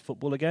tried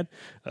football again.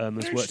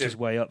 Has worked his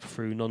way up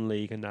through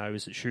non-league and now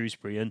is at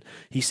Shrewsbury. And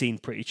he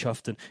seemed pretty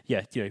chuffed. And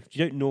you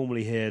don't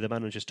normally hear the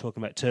managers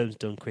talking about terms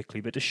done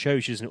quickly, but it just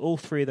shows you, all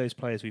three of those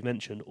players we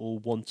mentioned all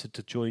wanted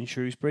to join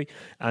Shrewsbury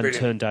and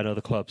turned down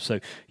other clubs. So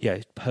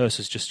Hurst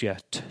has just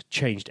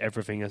changed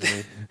everything, hasn't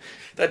he?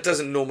 That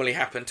doesn't normally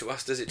happen to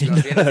us, does it? And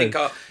I think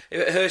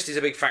Hurst is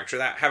a big factor of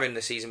that. Having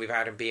the season we've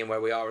had and being where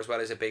we are as well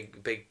is a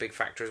big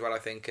factor as well, I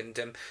think. And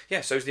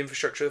so is the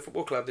infrastructure of the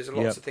football club. There's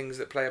lots of things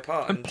that play a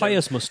part. And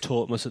players must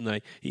talk, mustn't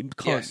they? You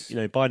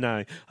can't, by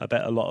now, I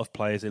bet a lot of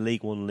players in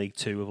League One and League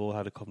Two have all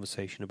had a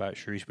conversation about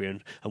Shrewsbury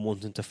and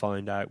wanting to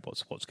find out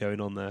what's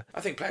going on there.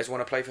 I think players want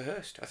to play for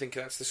Hurst. I think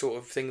that's the sort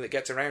of thing that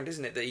gets around,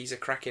 isn't it? That he's a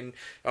cracking,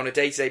 on a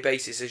day-to-day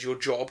basis as your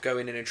job,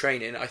 going in and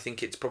training. I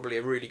think it's probably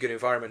a really good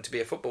environment to be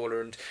a footballer.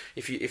 And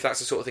if that's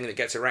the sort of thing that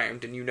gets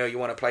around and you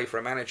want to play for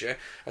a manager,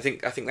 I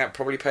think that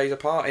probably plays a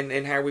part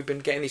in how we've been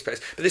getting these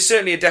players. But there's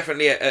certainly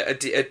definitely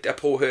a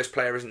Paul Hurst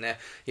player, isn't there?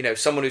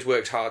 Someone who's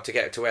worked hard to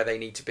get to where they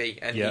need to be,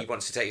 and he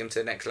wants to take them to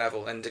the next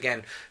level. And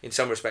again, in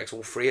some respects,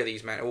 all three of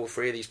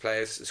these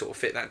players sort of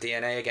fit that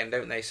DNA again,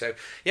 don't they? So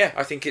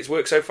I think it's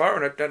worked so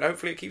far, and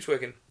hopefully it keeps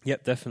working.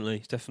 Yep,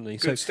 definitely.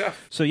 Good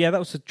stuff. So that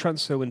was the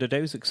transfer window day.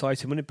 It was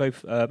exciting, wasn't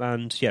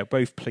it?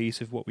 Both pleased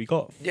with what we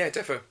got. Yeah,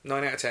 definitely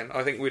 9 out of 10.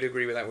 I think we'd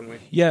agree with that, wouldn't we?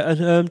 Yeah,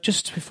 and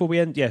just before we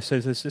end,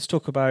 so let's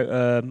talk about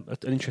an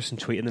interesting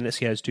tweet, and then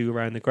let's do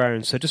around the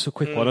ground. So just a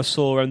quick one. I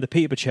saw the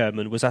Peterborough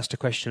chairman was asked a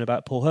question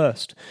about Paul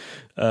Hurst.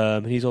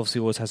 And he's obviously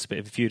always has a bit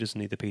of a view, doesn't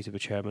he, the Peterborough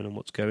chairman, and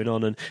what's going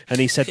on. And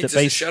he said he that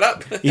doesn't shut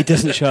up. He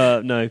doesn't shut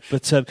up, no.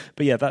 But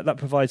that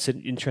provides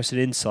an interesting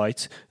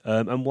insight.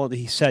 And what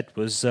he said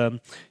was,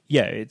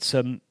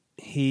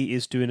 he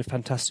is doing a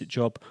fantastic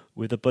job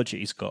with the budget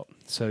he's got.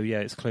 So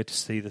it's clear to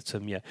see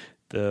that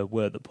the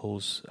work that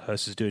Paul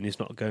Hurst is doing is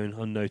not going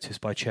unnoticed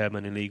by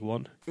chairman in League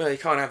One. Well, you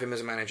can't have him as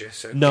a manager.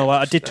 So no,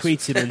 I did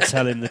tweet him and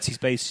tell him that he's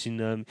based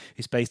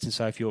in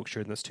South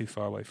Yorkshire, and that's too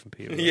far away from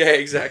Peterborough. Yeah,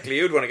 exactly.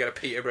 You would want to go to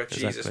Peterborough,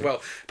 exactly. Jesus.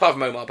 Well, apart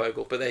from Omar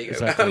Bogle, but there you go.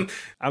 Exactly.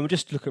 And we'll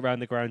just look around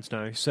the grounds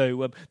now.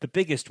 So the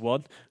biggest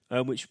one,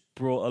 which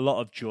brought a lot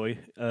of joy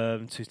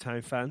to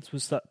town fans,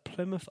 was that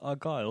Plymouth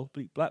Argyle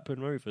beat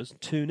Blackburn Rovers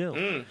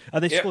 2-0.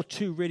 And they scored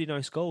two really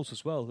nice goals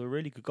as well. They were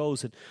really good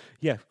goals, and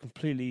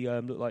completely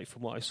looked like,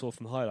 from what I saw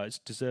from highlights,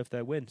 deserved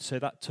their win. So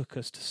that took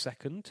us to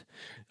second.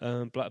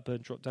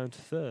 Blackburn dropped down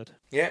to third.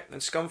 Yeah,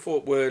 and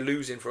Scunthorpe were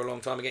losing for a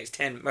long time against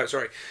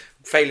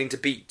failing to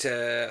beat,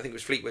 I think it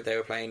was Fleetwood they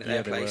were playing at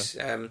their place,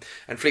 and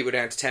Fleetwood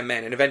down to 10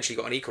 men, and eventually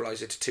got an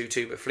equaliser to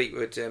 2-2, but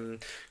Fleetwood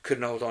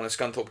couldn't hold on, and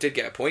Scunthorpe did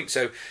get a point,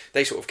 so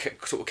they sort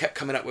of kept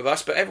coming up with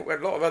us, but a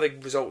lot of other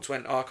results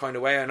went our kind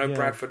of way. I know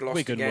Bradford lost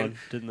Wigan again. Won,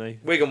 didn't they?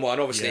 Wigan won,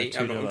 obviously.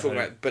 I'm talking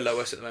about below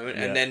us at the moment,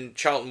 and then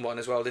Charlton won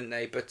as well, didn't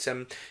they? But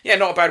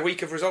not a bad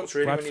week of results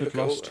really. Bradford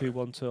lost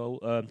 2-1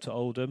 to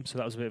Oldham, so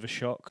that was a bit of a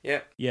shock.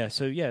 Yeah.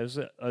 So it was,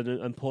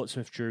 and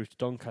Portsmouth drew to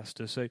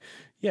Doncaster. So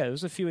there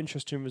was a few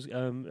interesting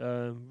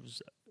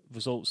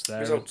results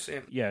there.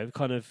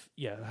 Kind of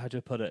how do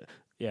I put it?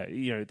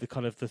 The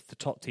kind of the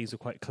top teams are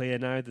quite clear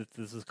now. That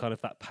there's kind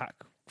of that pack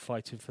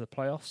fighting for the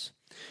playoffs.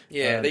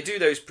 Yeah, they do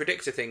those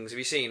predictor things. Have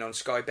you seen on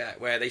Sky Bet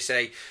where they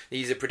say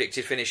these are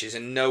predicted finishes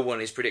and no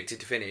one is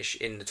predicted to finish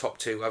in the top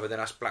two other than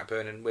us,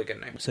 Blackburn and Wigan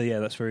now? So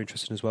that's very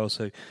interesting as well.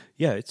 So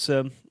it's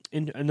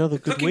in another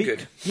good week.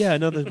 Good. Yeah,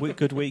 another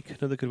good week.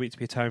 Another good week to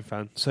be a Town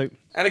fan. So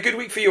and a good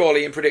week for you,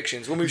 Ollie, in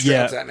predictions. We'll move straight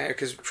on to that now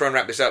because we're trying to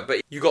wrap this up.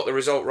 But you got the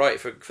result right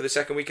for the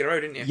second week in a row,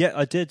 didn't you? Yeah,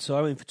 I did. So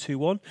I went for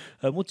 2-1.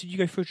 What did you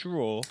go for a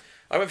draw?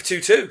 I went for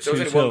 2-2, so I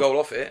was only one goal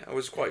off it. I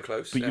was quite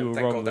close. But you were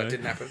thank wrong, God though. that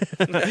didn't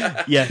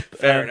happen. Yeah,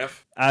 fair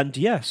enough. And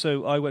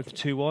so I went for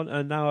 2-1,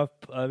 and now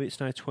it's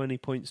now 20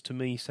 points to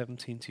me,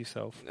 17 to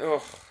yourself.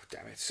 Oh,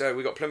 damn it. So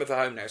we got Plymouth at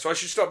home now. So I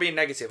should stop being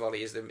negative,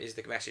 Ollie, is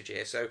the message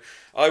here. So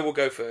I will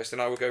go first,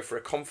 and I will go for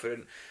a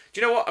confident... Do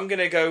you know what? I'm going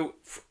to go...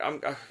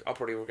 I'll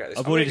probably regret this.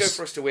 I'm going to go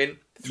for us to win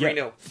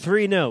 3-0.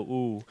 3-0,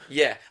 ooh.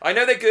 Yeah, I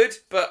know they're good,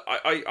 but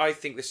I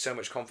think there's so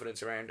much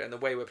confidence around, and the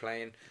way we're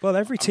playing... Well,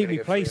 every team we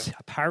play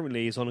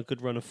apparently is on a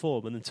good run of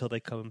form, and until they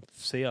come and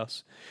see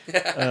us.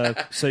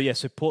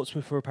 So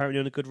Portsmouth were apparently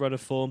on a good run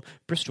of form.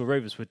 Bristol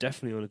Rovers were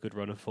definitely on a good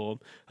run of form.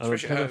 And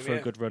Plymouth were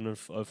a good run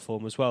of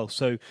form as well.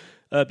 So,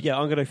 I'm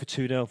going to go for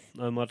 2-0.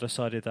 I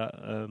decided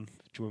that...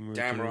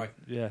 Damn right.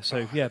 Yeah,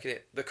 so look at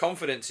it. The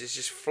confidence is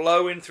just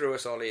flowing through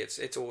us, Ollie.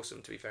 It's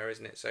awesome, to be fair,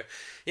 isn't it? So,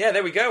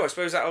 there we go. I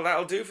suppose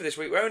that'll do for this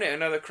week, won't it?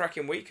 Another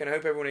cracking week, and I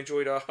hope everyone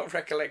enjoyed our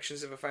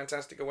recollections of a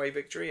fantastic away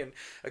victory and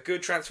a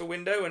good transfer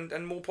window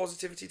and more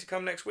positivity to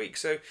come next week.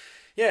 So,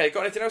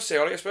 got anything else to say,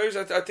 Ollie? I suppose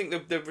I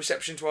think the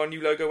reception to our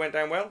new logo went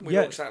down well. We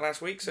launched that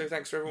last week, so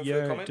thanks for everyone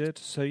for the comment. Yeah, it did.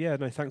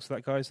 So thanks for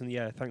that, guys, and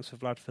thanks for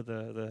Vlad for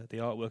the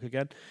artwork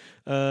again.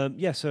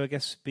 So I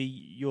guess be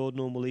your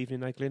normal evening,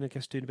 Eglin. I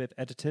guess doing a bit of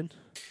editing.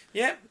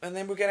 Yeah, and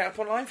then we'll get it up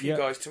online for you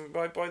guys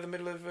by the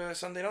middle of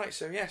Sunday night.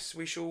 So yes,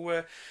 we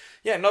shall.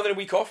 Another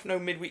week off, no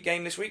midweek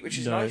game this week, which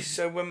is nice.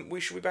 So we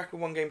shall be back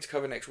with one game to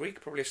cover next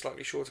week, probably a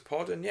slightly shorter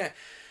pod, and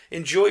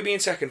enjoy being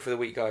second for the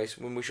week, guys.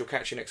 When we shall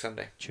catch you next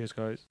Sunday. Cheers,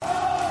 guys.